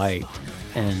really liked,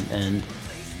 and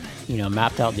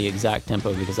mapped out the exact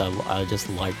tempo because I just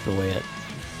liked the way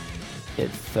it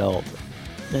felt,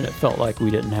 and it felt like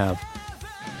we didn't have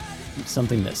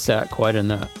something that sat quite in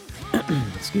that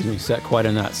sat quite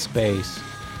in that space.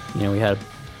 We had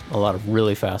a lot of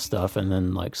really fast stuff and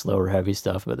then like slower, heavy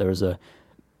stuff, but there was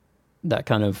that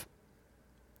kind of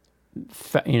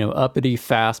uppity,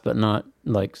 fast, but not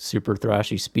like super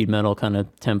thrashy speed metal kind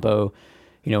of tempo.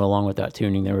 Along with that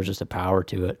tuning, there was just a power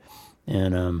to it,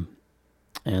 and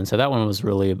so that one was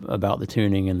really about the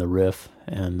tuning and the riff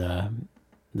and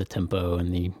the tempo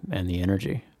and the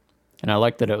energy. And I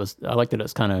liked that it was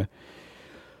kind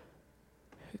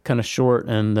of short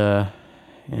and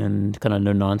kind of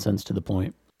no nonsense to the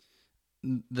point.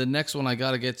 The next one I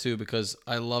got to get to because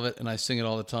I love it and I sing it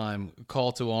all the time.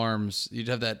 Call to Arms. You'd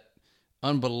have that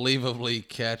unbelievably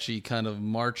catchy kind of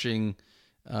marching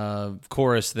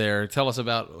chorus there. Tell us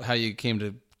about how you came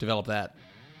to develop that.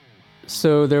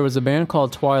 So there was a band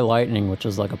called Lightning, which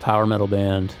was like a power metal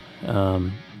band.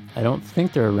 I don't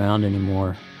think they're around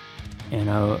anymore.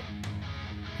 And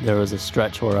there was a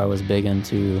stretch where I was big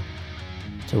into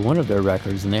one of their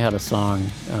records, and they had a song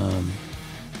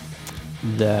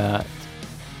that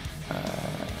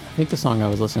I think the song I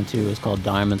was listening to was called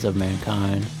Diamonds of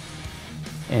Mankind.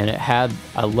 And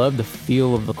I loved the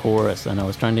feel of the chorus, and I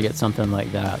was trying to get something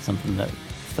like that, something that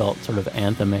felt sort of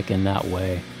anthemic in that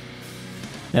way.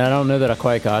 And I don't know that I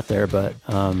quite got there, but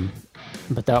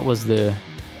that was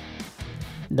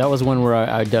one where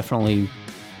I definitely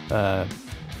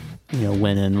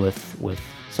went in with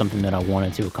something that I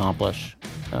wanted to accomplish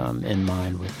in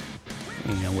mind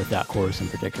with that chorus in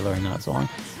particular in that song.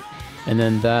 And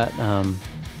then that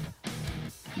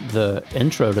the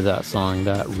intro to that song,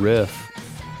 that riff,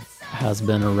 has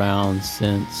been around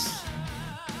since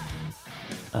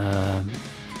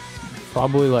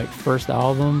probably like first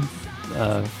or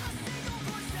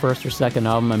second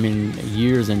album. I mean,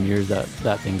 years and years that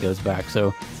thing goes back.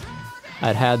 So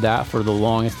I'd had that for the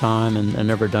longest time and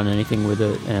never done anything with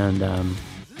it. And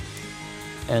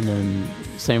then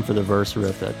same for the verse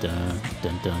riff, that dun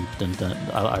dun dun dun dun.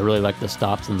 I really like the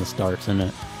stops and the starts in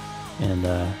it,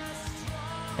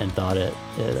 and thought it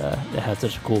had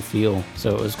such a cool feel.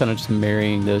 So it was kind of just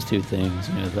marrying those two things,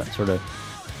 that sort of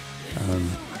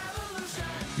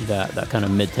that kind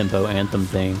of mid-tempo anthem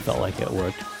thing felt like it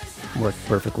worked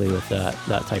perfectly with that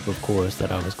type of chorus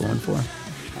that I was going for.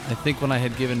 I think when I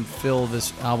had given Phil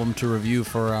this album to review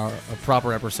for a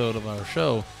proper episode of our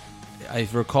show, I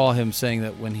recall him saying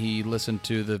that when he listened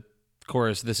to the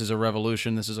chorus, "This is a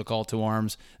revolution, this is a call to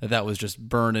arms," that was just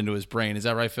burned into his brain. Is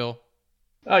that right, Phil?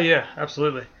 Oh yeah,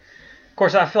 absolutely. Of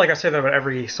course, I feel like I say that about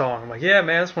every song. I'm like, yeah,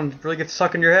 man, this one really gets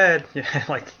stuck in your head. Yeah,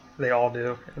 like they all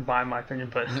do, in my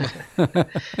opinion. But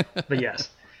but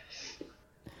yes,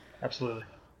 absolutely.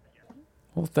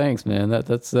 Well, thanks, man.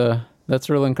 That's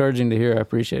real encouraging to hear. I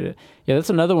appreciate it. Yeah, that's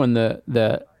another one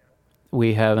that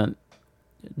we haven't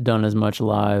done as much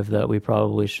live that we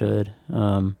probably should.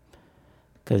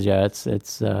 Because yeah, it's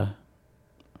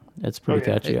pretty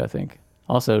catchy. I think.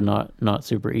 Also, not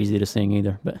super easy to sing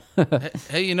either. But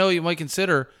hey, you might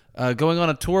consider going on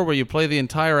a tour where you play the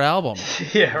entire album.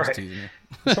 Yeah, right. Did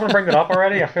someone bring that up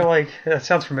already? I feel like that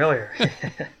sounds familiar.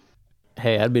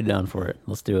 Hey, I'd be down for it.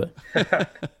 Let's do it.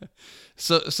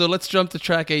 So let's jump to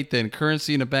track 8 then.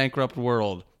 Currency in a Bankrupt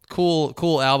World.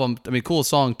 Cool album. I mean, cool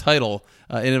song title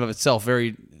in and of itself.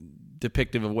 Very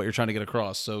depictive of what you're trying to get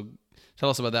across. So tell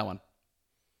us about that one.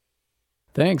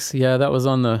 Thanks. Yeah, that was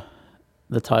on the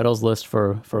titles list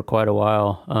for quite a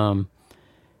while.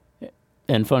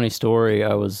 And funny story,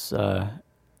 I was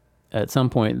at some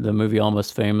point the movie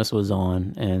Almost Famous was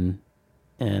on, and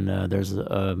there's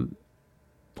a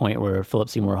point where Philip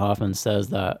Seymour Hoffman says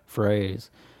that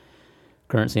phrase,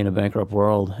 "Currency in a Bankrupt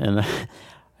World," and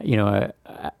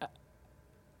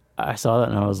I saw that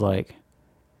and I was like,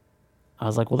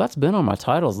 well, that's been on my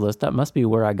titles list. That must be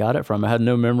where I got it from. I had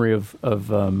no memory of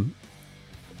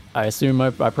I assume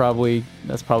that's probably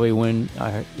when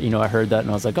I heard that and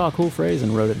I was like, oh, cool phrase,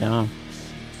 and wrote it down.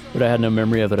 But I had no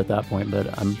memory of it at that point,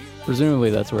 but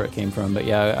presumably that's where it came from. But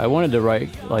yeah, I wanted to write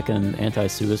like an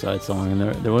anti-suicide song, and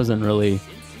there wasn't really,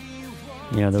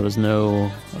 there was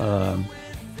no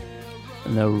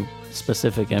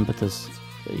specific impetus,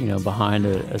 behind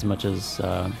it as much as,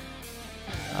 I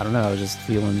don't know, I was just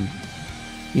feeling,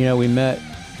 we met,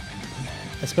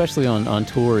 especially on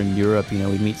tour in Europe,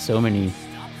 we meet so many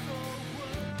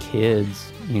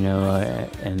kids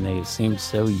and they seemed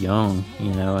so young,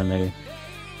 and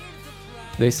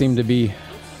they seemed to be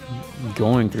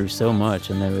going through so much,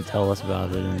 and they would tell us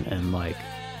about it, and like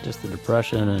just the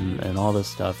depression and all this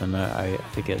stuff, and I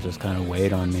think it just kind of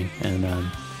weighed on me, and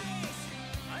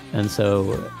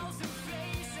so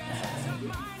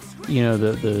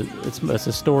it's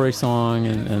a story song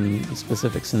and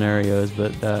specific scenarios,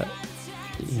 but that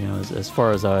as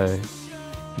far as I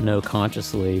know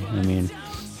consciously, I mean,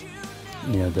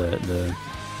 the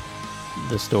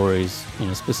stories,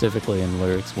 specifically in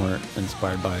lyrics, weren't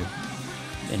inspired by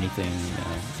anything.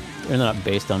 They're not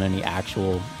based on any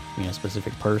actual,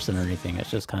 specific person or anything.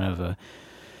 It's just kind of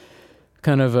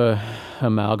a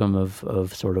amalgam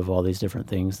of sort of all these different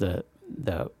things that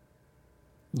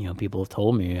people have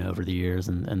told me over the years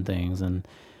and things, and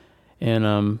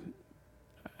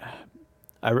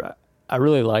I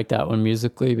really like that one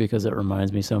musically because it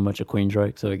reminds me so much of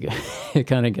Queensryche. So it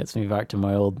kind of gets me back to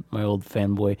my old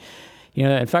fanboy.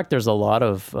 In fact, there's a lot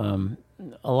of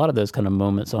those kind of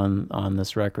moments on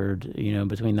this record.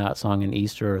 Between that song and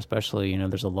Easter, especially.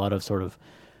 There's a lot of sort of,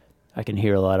 I can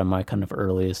hear a lot of my kind of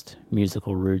earliest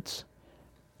musical roots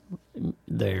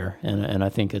there, and I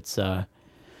think it's. I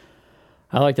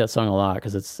like that song a lot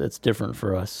because it's different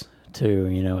for us too.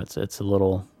 It's a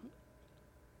little.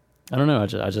 I don't know. I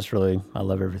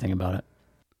love everything about it.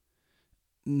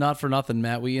 Not for nothing,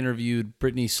 Matt. We interviewed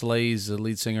Brittany Slays, the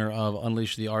lead singer of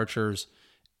Unleash the Archers,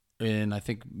 in I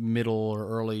think middle or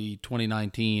early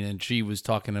 2019, and she was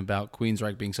talking about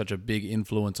Queensryche being such a big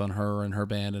influence on her and her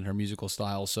band and her musical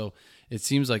style. So it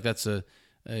seems like that's a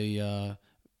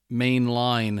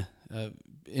mainline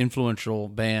influential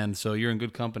band. So you're in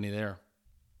good company there.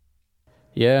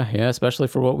 Yeah, especially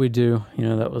for what we do.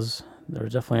 There was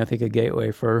definitely, I think, a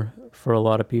gateway for a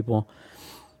lot of people,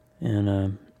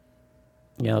 and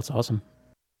that's awesome.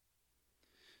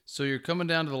 So you're coming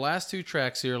down to the last two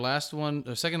tracks here.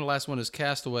 Second to last one is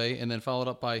Castaway, and then followed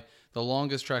up by the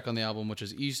longest track on the album, which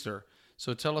is Easter.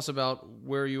 So tell us about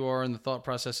where you are in the thought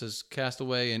process as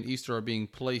Castaway and Easter are being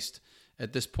placed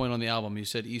at this point on the album. You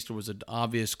said Easter was an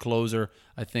obvious closer,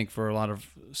 I think, for a lot of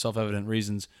self-evident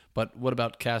reasons. But what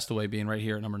about Castaway being right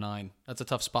here at number 9? That's a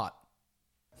tough spot.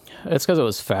 It's because it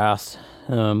was fast.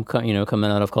 Coming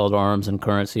out of Call to Arms and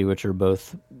Currency, which are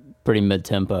both pretty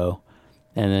mid-tempo.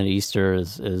 And then Easter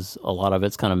is a lot of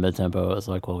it's kind of mid-tempo. It's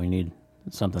like, well, we need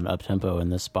something up-tempo in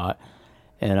this spot.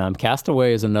 And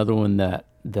Castaway is another one that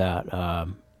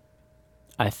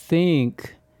I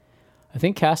think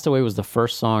Castaway was the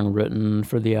first song written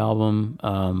for the album.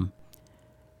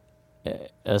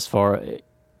 It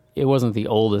wasn't the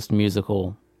oldest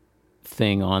musical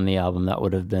thing on the album. That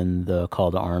would have been the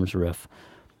Call to Arms riff.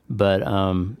 But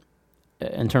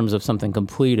in terms of something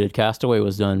completed, Castaway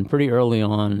was done pretty early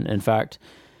on. In fact,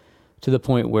 to the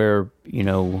point where,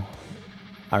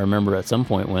 I remember at some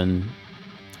point when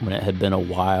it had been a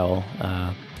while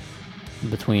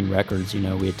between records, we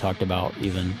had talked about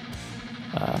even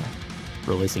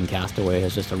releasing Castaway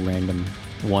as just a random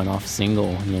one-off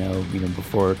single,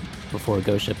 before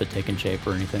Ghost Ship had taken shape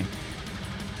or anything.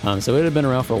 So it had been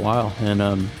around for a while,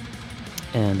 and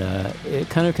it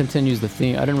kind of continues the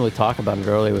theme. I didn't really talk about it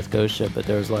earlier with Ghost Ship, but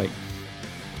there's like,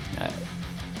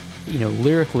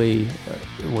 lyrically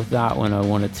with that one, I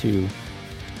wanted to,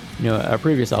 our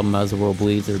previous album, As the World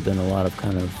Bleeds, there had been a lot of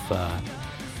kind of,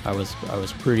 I was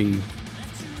pretty,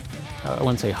 I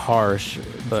wouldn't say harsh,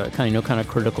 but kind of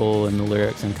critical in the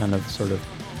lyrics, and kind of sort of,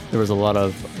 there was a lot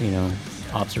of,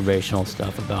 observational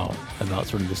stuff about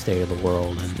sort of the state of the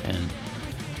world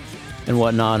and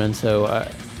whatnot. And so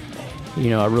I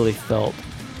really felt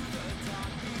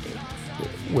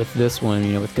with this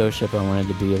one, with Ghost Ship, I wanted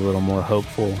to be a little more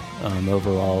hopeful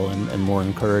overall and more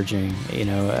encouraging.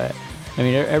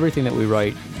 Everything that we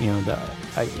write,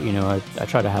 I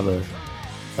try to have a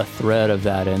thread of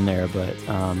that in there, but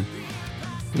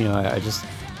I just,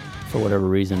 for whatever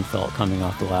reason, felt coming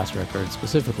off the last record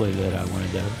specifically that I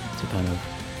wanted to kind of,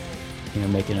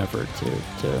 make an effort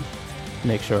to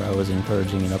make sure I was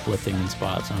encouraging and uplifting in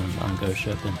spots on Ghost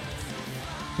Ship,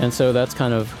 and so that's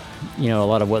kind of, a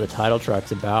lot of what the title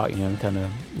track's about, kind of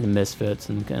the misfits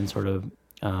and sort of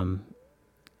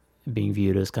being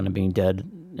viewed as kind of being dead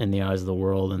in the eyes of the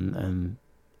world, and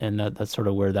that's sort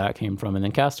of where that came from. And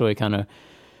then Castaway kind of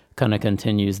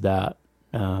continues that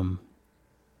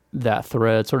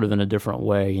thread sort of in a different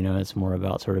way. It's more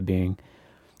about sort of being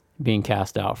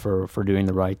cast out for doing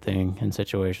the right thing in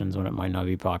situations when it might not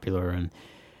be popular and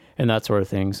that sort of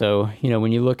thing. So,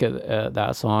 when you look at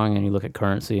that song and you look at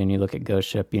Currency and you look at Ghost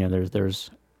Ship,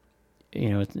 there's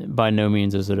by no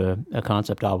means is it a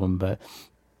concept album, but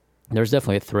there's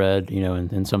definitely a thread,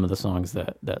 in some of the songs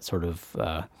that sort of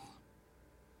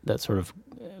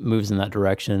moves in that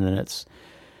direction, and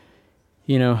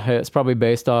it's probably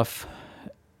based off,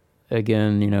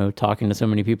 again, talking to so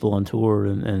many people on tour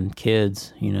and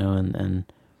kids, and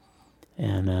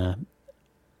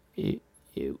it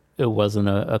wasn't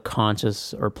a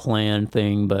conscious or planned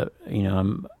thing, but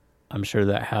I'm sure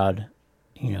that had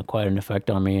quite an effect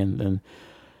on me, and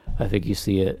I think you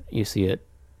see it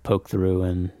poke through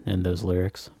in those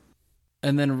lyrics.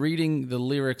 And then reading the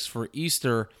lyrics for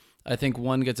Easter, I think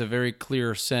one gets a very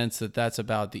clear sense that that's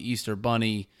about the Easter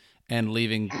bunny and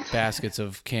leaving baskets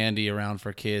of candy around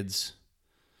for kids.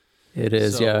 It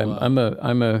is, so, yeah. I'm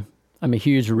a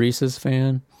huge Reese's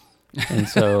fan, and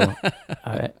so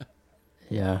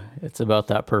it's about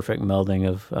that perfect melding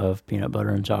of peanut butter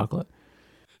and chocolate.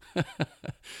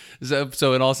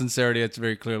 So in all sincerity, it's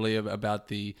very clearly about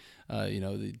the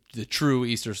the true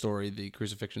Easter story, the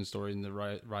crucifixion story, and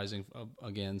the rising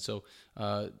again. So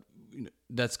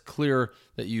that's clear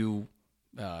that you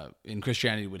in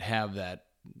Christianity would have that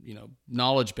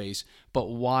knowledge base. But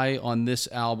why on this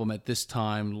album at this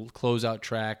time, closeout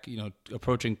track,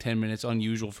 approaching 10 minutes,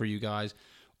 unusual for you guys?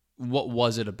 What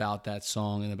was it about that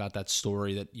song and about that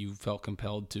story that you felt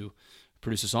compelled to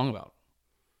produce a song about?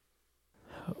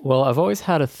 Well, I've always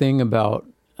had a thing about,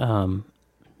 I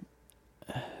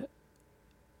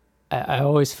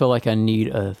always feel like I need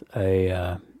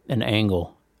an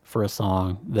angle for a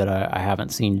song that I haven't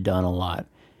seen done a lot.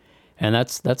 And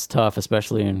that's tough,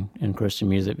 especially in Christian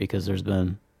music, because there's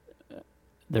been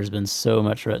so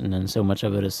much written and so much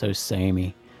of it is so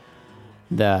samey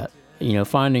that,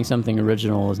 finding something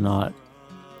original is not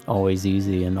always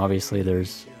easy. And obviously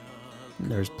there's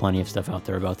plenty of stuff out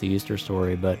there about the Easter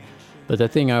story, but the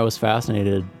thing I was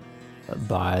fascinated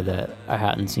by that I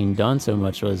hadn't seen done so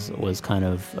much was kind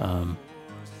of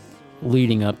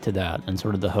leading up to that, and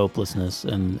sort of the hopelessness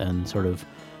and sort of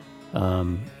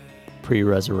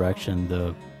pre-resurrection,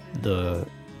 the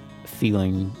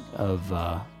feeling of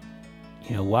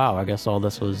wow, I guess all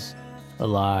this was a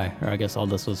lie, or I guess all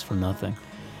this was for nothing,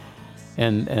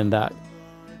 and that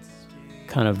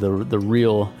kind of the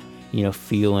real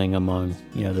feeling among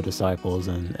the disciples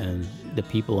and the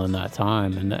people in that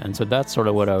time, and so that's sort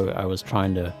of what I was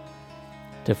trying to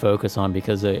focus on,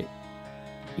 because there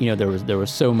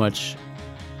was so much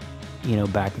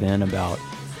back then about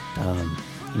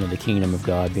the kingdom of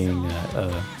God being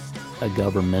a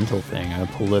governmental thing, a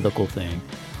political thing,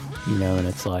 and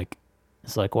it's like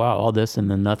wow, all this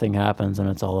and then nothing happens, and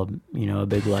it's all a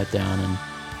big letdown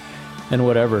and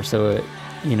whatever. So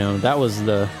that was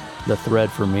the thread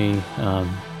for me,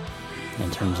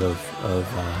 in terms of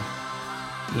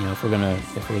if we're gonna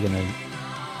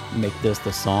make this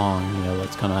the song,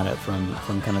 let's come at it from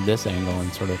kind of this angle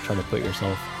and sort of try to put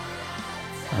yourself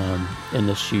in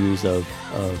the shoes of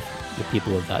the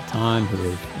people of that time who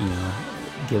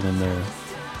have given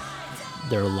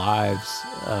their lives,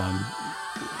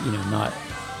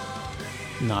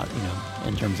 not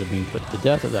in terms of being put to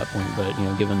death at that point, but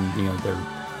given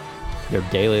their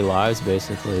daily lives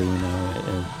basically, in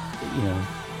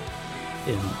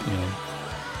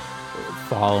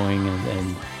following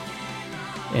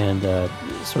and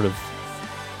sort of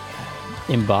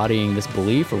embodying this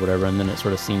belief or whatever, and then it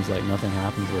sort of seems like nothing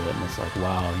happens with it, and it's like,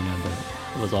 wow,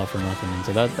 it was all for nothing. And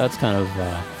so that's kind of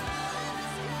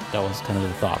that was kind of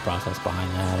the thought process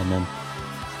behind that. And then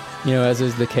as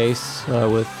is the case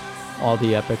with all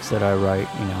the epics that I write,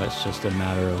 it's just a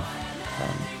matter of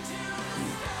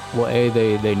I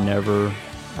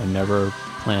never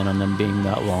plan on them being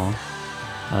that long.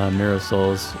 Mirror of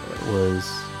Souls was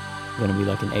going to be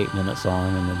like an 8-minute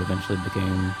song, and it eventually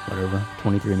became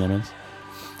 23 minutes.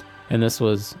 And this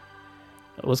was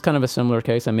kind of a similar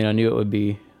case. I mean, I knew it would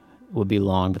be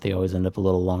long, but they always end up a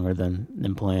little longer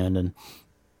than planned. And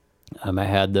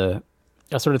I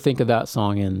sort of think of that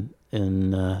song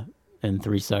in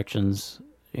 3 sections,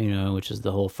 which is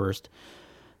the whole first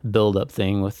build-up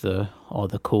thing with all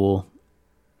the cool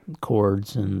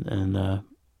chords and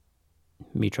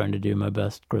me trying to do my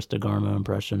best Chris DeGarmo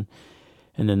impression.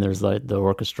 And then there's like the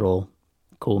orchestral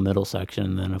cool middle section,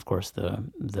 and then of course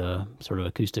the sort of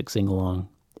acoustic sing-along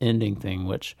ending thing,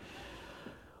 which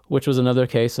was another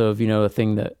case of a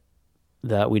thing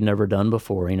that we'd never done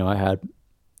before. I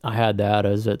had that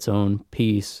as its own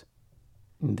piece,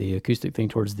 the acoustic thing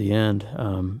towards the end.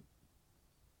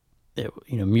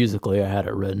 Musically I had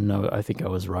it written. I think I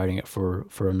was writing it for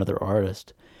another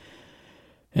artist,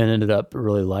 and ended up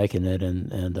really liking it,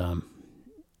 and I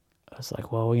was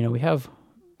like, well, we have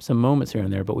some moments here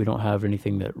and there, but we don't have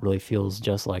anything that really feels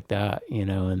just like that,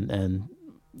 and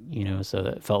so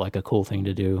that felt like a cool thing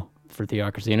to do for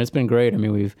Theocracy, and it's been great. I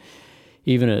mean, we've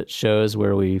even at shows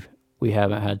where we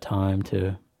haven't had time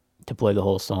to play the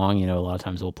whole song. You know, a lot of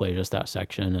times we'll play just that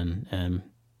section, and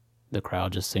the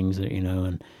crowd just sings it. You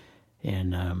know,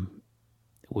 and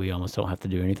we almost don't have to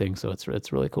do anything. So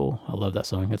it's really cool. I love that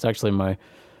song. It's actually my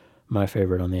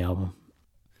favorite on the album.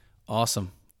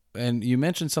 Awesome. And you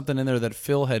mentioned something in there that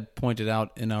Phil had pointed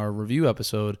out in our review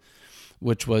episode,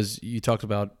 which was you talked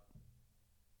about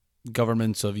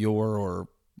governments of yore or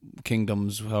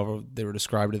kingdoms, however they were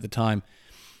described at the time,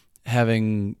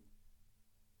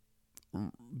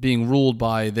 being ruled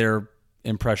by their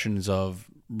impressions of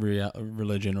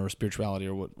religion or spirituality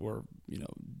or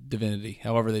divinity,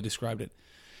 however they described it.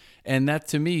 And that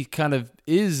to me kind of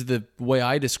is the way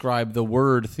I describe the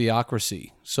word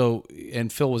theocracy. So,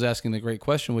 and Phil was asking the great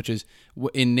question, which is,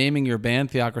 in naming your band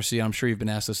Theocracy, I'm sure you've been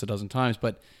asked this a dozen times,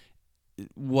 but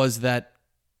was that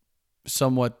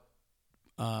somewhat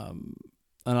an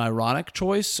ironic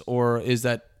choice, or is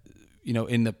that,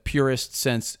 in the purest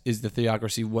sense, is the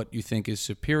theocracy what you think is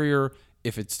superior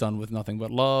if it's done with nothing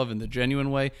but love in the genuine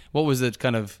way? What was the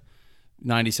kind of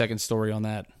 90-second story on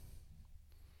that?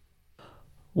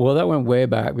 Well, that went way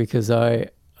back because I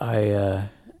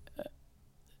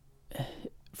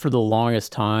for the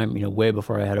longest time, way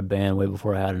before I had a band, way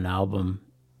before I had an album,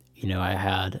 I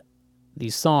had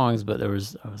these songs, but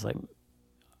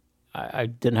I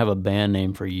didn't have a band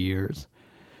name for years.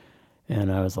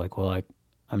 And I was like, well,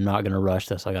 I'm not going to rush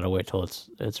this. I got to wait till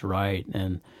it's right.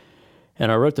 And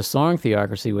I wrote the song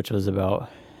Theocracy, which was about,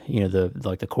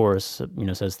 the chorus,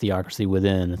 says theocracy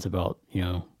within. It's about,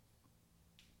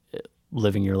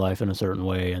 living your life in a certain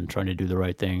way and trying to do the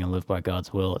right thing and live by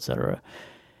God's will, etc.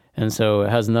 And so it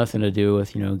has nothing to do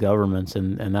with, governments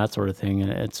and that sort of thing. And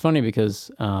it's funny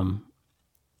because,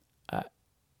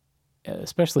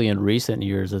 especially in recent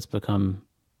years, it's become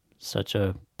such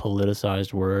a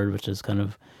politicized word, which is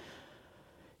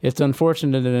it's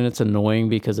unfortunate and it's annoying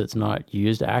because it's not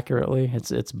used accurately.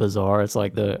 It's bizarre. It's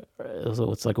like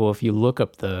well, if you look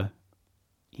up the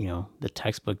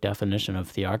textbook definition of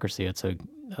theocracy, it's a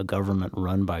government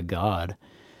run by God.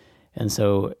 And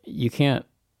so you can't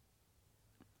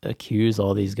accuse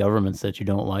all these governments that you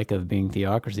don't like of being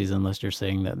theocracies unless you're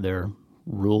saying that their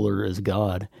ruler is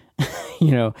God.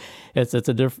 It's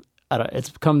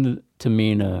come to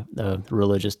mean a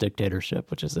religious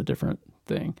dictatorship, which is a different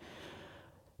thing.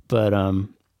 But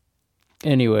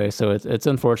anyway, so it's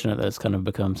unfortunate that it's kind of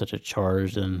become such a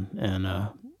charged and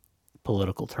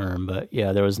political term. But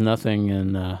yeah, there was nothing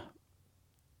in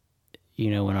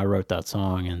when I wrote that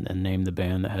song and named the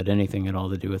band that had anything at all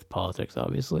to do with politics.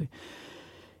 Obviously,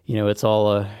 it's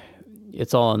all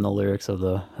in the lyrics of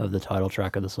the title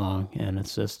track of the song, and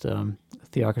it's just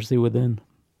theocracy within.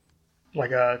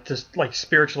 Just like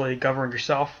spiritually govern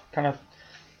yourself, kind of.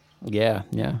 Yeah.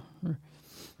 Right,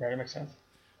 that makes sense.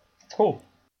 Cool.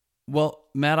 Well,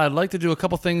 Matt, I'd like to do a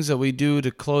couple things that we do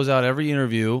to close out every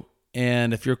interview.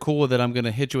 And if you're cool with it, I'm going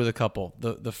to hit you with a couple.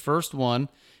 The first one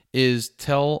is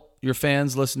tell your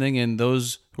fans listening and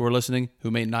those who are listening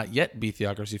who may not yet be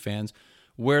Theocracy fans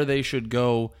where they should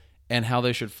go and how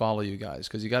they should follow you guys.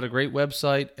 Because you got a great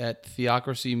website at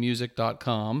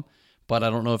theocracymusic.com, but I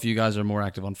don't know if you guys are more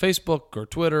active on Facebook or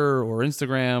Twitter or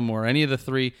Instagram or any of the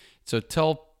three. So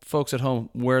tell folks at home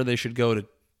where they should go to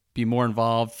be more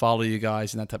involved, follow you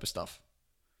guys, and that type of stuff.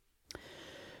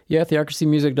 Yeah,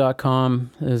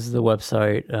 theocracymusic.com is the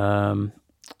website.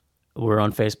 We're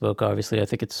on Facebook, obviously. I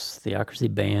think it's Theocracy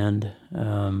Band.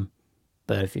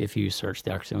 But if you search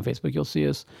Theocracy on Facebook, you'll see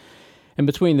us. And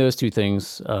between those two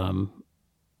things,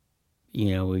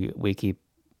 we keep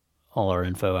all our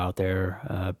info out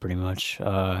there, pretty much.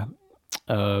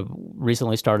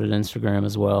 Recently started Instagram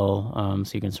as well,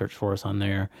 so you can search for us on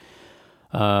there.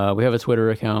 We have a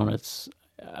Twitter account.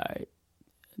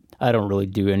 I don't really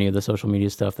do any of the social media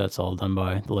stuff. That's all done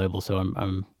by the label, so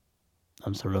I'm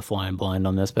sort of flying blind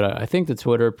on this. But I think the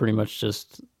Twitter pretty much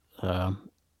just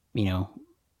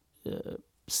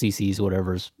CCs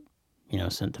whatever's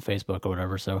sent to Facebook or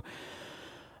whatever. So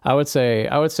I would say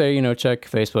check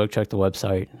Facebook, check the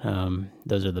website.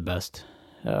 Those are the best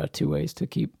two ways to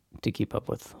keep up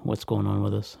with what's going on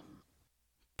with us.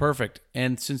 Perfect.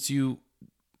 And since you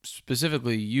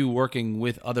working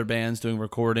with other bands doing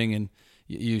recording, and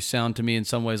you sound to me in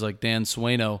some ways like Dan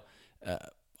Sueno,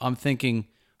 I'm thinking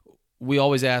we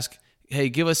always ask, hey,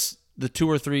 give us the 2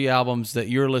 or 3 albums that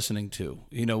you're listening to.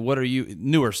 What are you,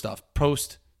 newer stuff,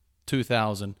 post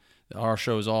 2000. Our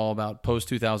show is all about post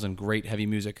 2000 great heavy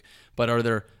music. But are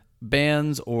there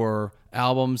bands or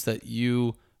albums that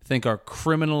you think are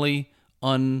criminally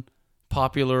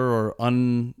unpopular or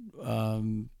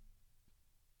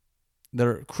that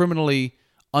are criminally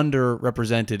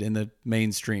underrepresented in the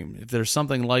mainstream. If there's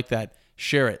something like that,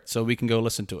 share it so we can go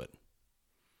listen to it.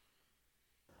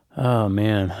 Oh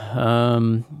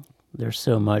man, there's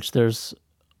so much.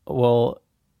 Well,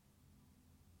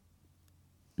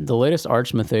 the latest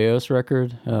Arch Matheos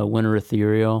record, Winter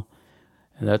Ethereal.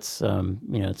 And that's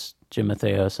it's Jim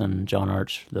Matheos and John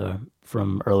Arch,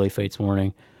 from early Fates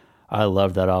Warning. I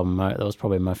loved that album. That was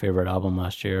probably my favorite album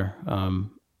last year.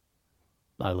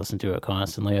 I listen to it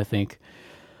constantly. I think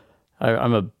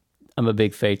I'm a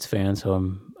big Fates fan, so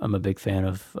I'm a big fan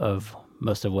of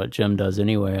most of what Jim does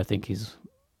anyway. I think he's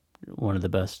one of the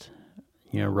best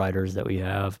writers that we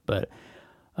have. But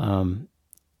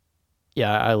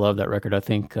yeah, I love that record. I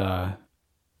think I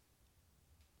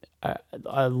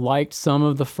liked some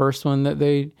of the first one that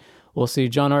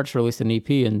John Arch released an EP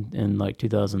in like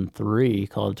 2003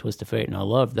 called Twist of Fate, and I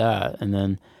loved that. And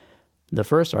then the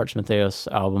first Arch Matheos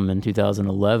album in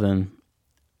 2011,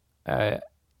 I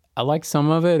like some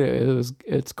of it.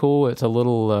 It's cool. It's a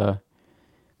little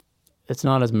it's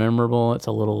not as memorable. It's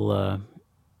a little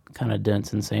kind of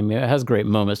dense and samey. It has great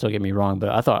moments, don't get me wrong,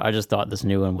 but I just thought this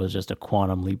new one was just a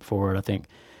quantum leap forward. I think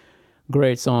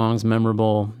great songs,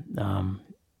 memorable,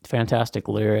 fantastic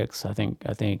lyrics. I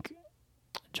think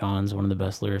John's one of the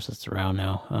best lyricists around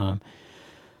now.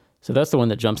 So that's the one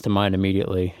that jumps to mind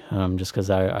immediately, just because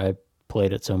I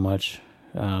played it so much.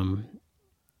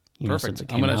 Perfect.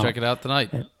 I'm going to check it out tonight.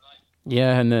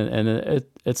 Yeah, and then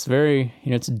it's very,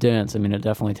 it's dense. I mean, it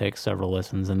definitely takes several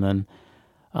listens. And then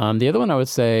the other one I would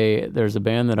say, there's a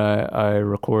band that I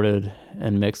recorded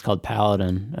and mixed called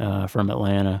Paladin from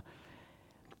Atlanta.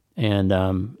 And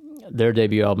their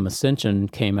debut album, Ascension,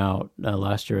 came out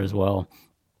last year as well.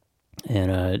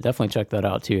 And definitely check that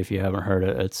out too if you haven't heard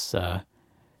it. It's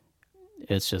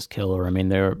just killer. I mean,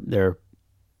 they're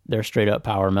straight up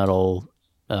power metal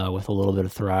with a little bit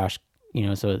of thrash,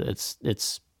 so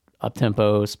it's up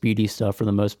tempo, speedy stuff for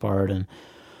the most part, and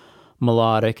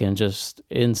melodic, and just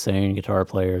insane guitar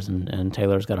players. And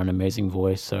Taylor's got an amazing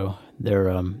voice, so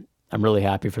I'm really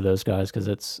happy for those guys, because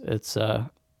it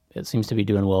seems to be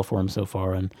doing well for them so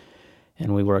far, and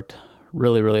we worked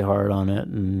really, really hard on it,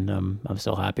 and I'm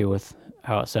still happy with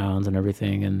how it sounds and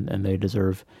everything, and they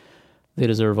deserve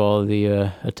all the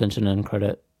attention and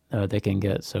credit they can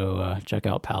get. So check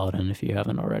out Paladin if you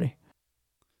haven't already.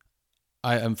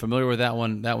 I am familiar with that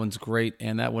one. That one's great,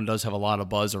 and that one does have a lot of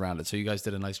buzz around it. So you guys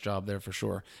did a nice job there for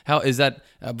sure. How is that?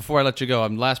 Before I let you go,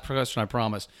 last question, I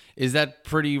promise. Is that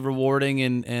pretty rewarding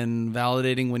and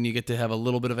validating when you get to have a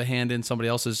little bit of a hand in somebody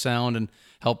else's sound and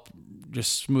help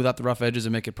just smooth out the rough edges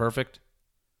and make it perfect?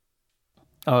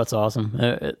 Oh, it's awesome.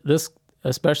 This,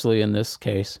 especially in this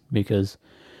case, because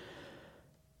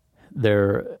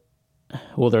they're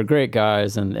great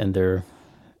guys, and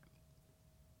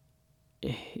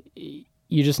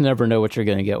you just never know what you're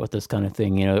going to get with this kind of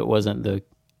thing. It wasn't the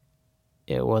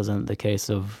case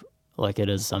of like it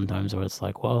is sometimes, where it's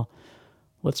like, well,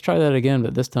 let's try that again,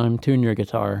 but this time tune your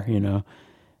guitar, and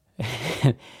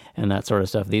that sort of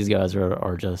stuff. These guys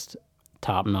are just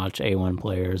top-notch A1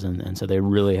 players, and so they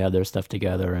really had their stuff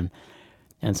together,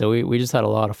 and so we just had a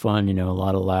lot of fun, a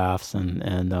lot of laughs, and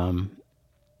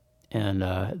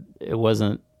it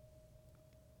wasn't,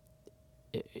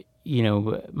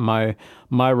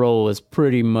 my role was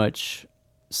pretty much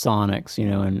sonics,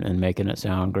 and making it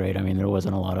sound great. I mean, there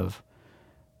wasn't a lot of,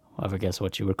 I guess,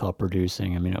 what you would call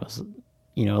producing. I mean, it was,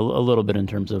 a little bit in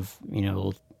terms of,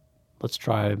 let's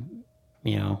try,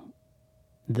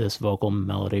 this vocal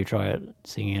melody, try it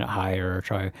singing it higher, or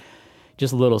try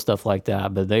just little stuff like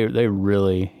that. But they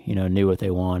really, knew what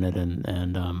they wanted,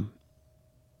 and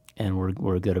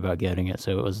were good about getting it.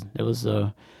 So it was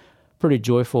a pretty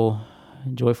joyful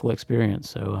experience.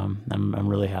 So I'm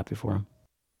really happy for them.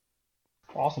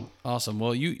 Awesome.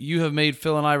 Well, you have made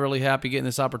Phil and I really happy getting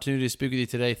this opportunity to speak with you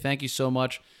today. Thank you so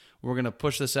much. We're going to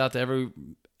push this out to every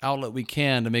outlet we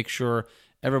can to make sure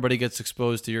everybody gets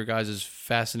exposed to your guys'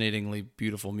 fascinatingly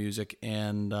beautiful music.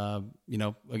 And,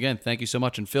 again, thank you so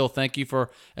much. And Phil, thank you for,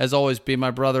 as always, being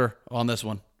my brother on this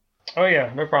one. Oh,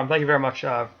 yeah, no problem. Thank you very much.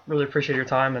 Really appreciate your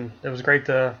time, and it was great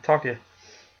to talk to you.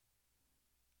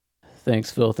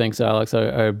 Thanks, Phil. Thanks, Alex.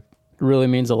 I really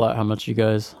means a lot how much you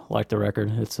guys like the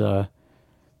record. It's, I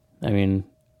mean,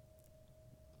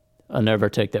 I'll never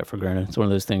take that for granted. It's one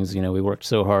of those things, we worked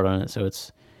so hard on it. So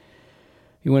it's,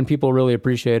 when people really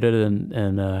appreciate it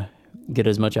and get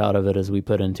as much out of it as we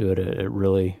put into it, it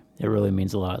really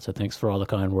means a lot. So thanks for all the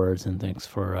kind words, and thanks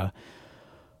for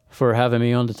having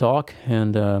me on to talk.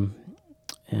 And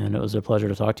it was a pleasure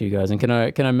to talk to you guys. And can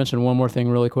I mention one more thing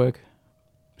really quick?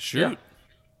 Shoot. Yeah.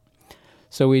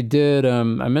 So we did, I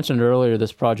mentioned earlier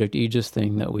this Project Aegis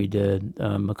thing that we did,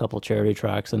 a couple charity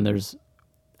tracks, and there's,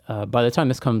 by the time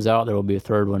this comes out, there will be a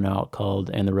third one out called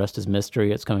And the Rest is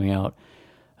Mystery. It's coming out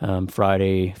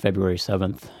Friday, February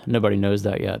 7th. Nobody knows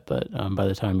that yet, but by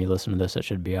the time you listen to this, it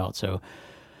should be out. So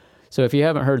if you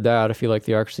haven't heard that, if you like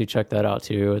Theocracy, check that out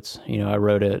too. It's, I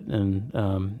wrote it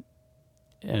and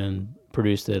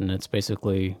produced it, and it's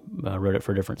basically, wrote it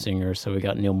for different singers. So we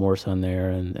got Neil Morse on there,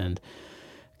 and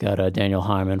got Daniel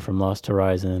Hyman from Lost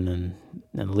Horizon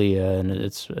and Leah, and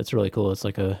it's really cool. It's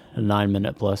like a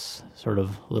 9-minute plus sort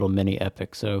of little mini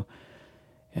epic. So,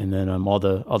 and then all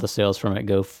the sales from it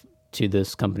go to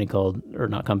this company called, or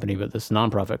not company, but this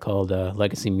nonprofit called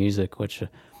Legacy Music, which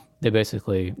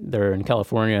they're in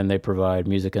California, and they provide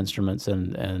music instruments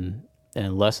and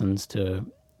lessons to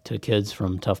kids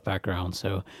from tough backgrounds.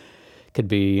 So it could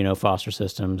be foster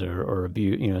systems or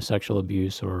abuse, sexual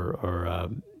abuse or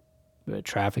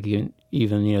trafficking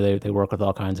even. They work with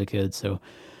all kinds of kids, so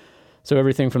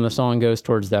everything from the song goes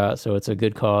towards that. So it's a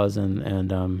good cause,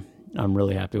 and I'm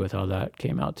really happy with how that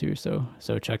came out too. So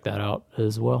check that out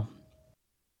as well.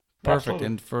 Perfect. Absolutely.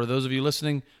 And for those of you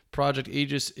listening, Project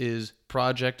Aegis is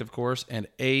project, of course, and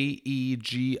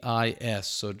AEGIS.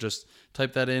 So just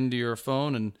type that into your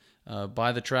phone and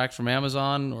buy the track from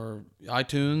Amazon or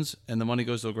iTunes, and the money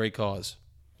goes to a great cause.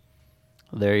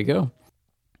 There you go.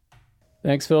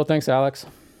 Thanks, Phil. Thanks, Alex.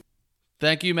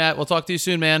 Thank you, Matt. We'll talk to you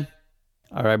soon, man.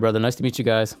 All right, brother. Nice to meet you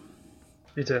guys.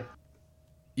 You too.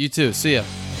 You too. See ya.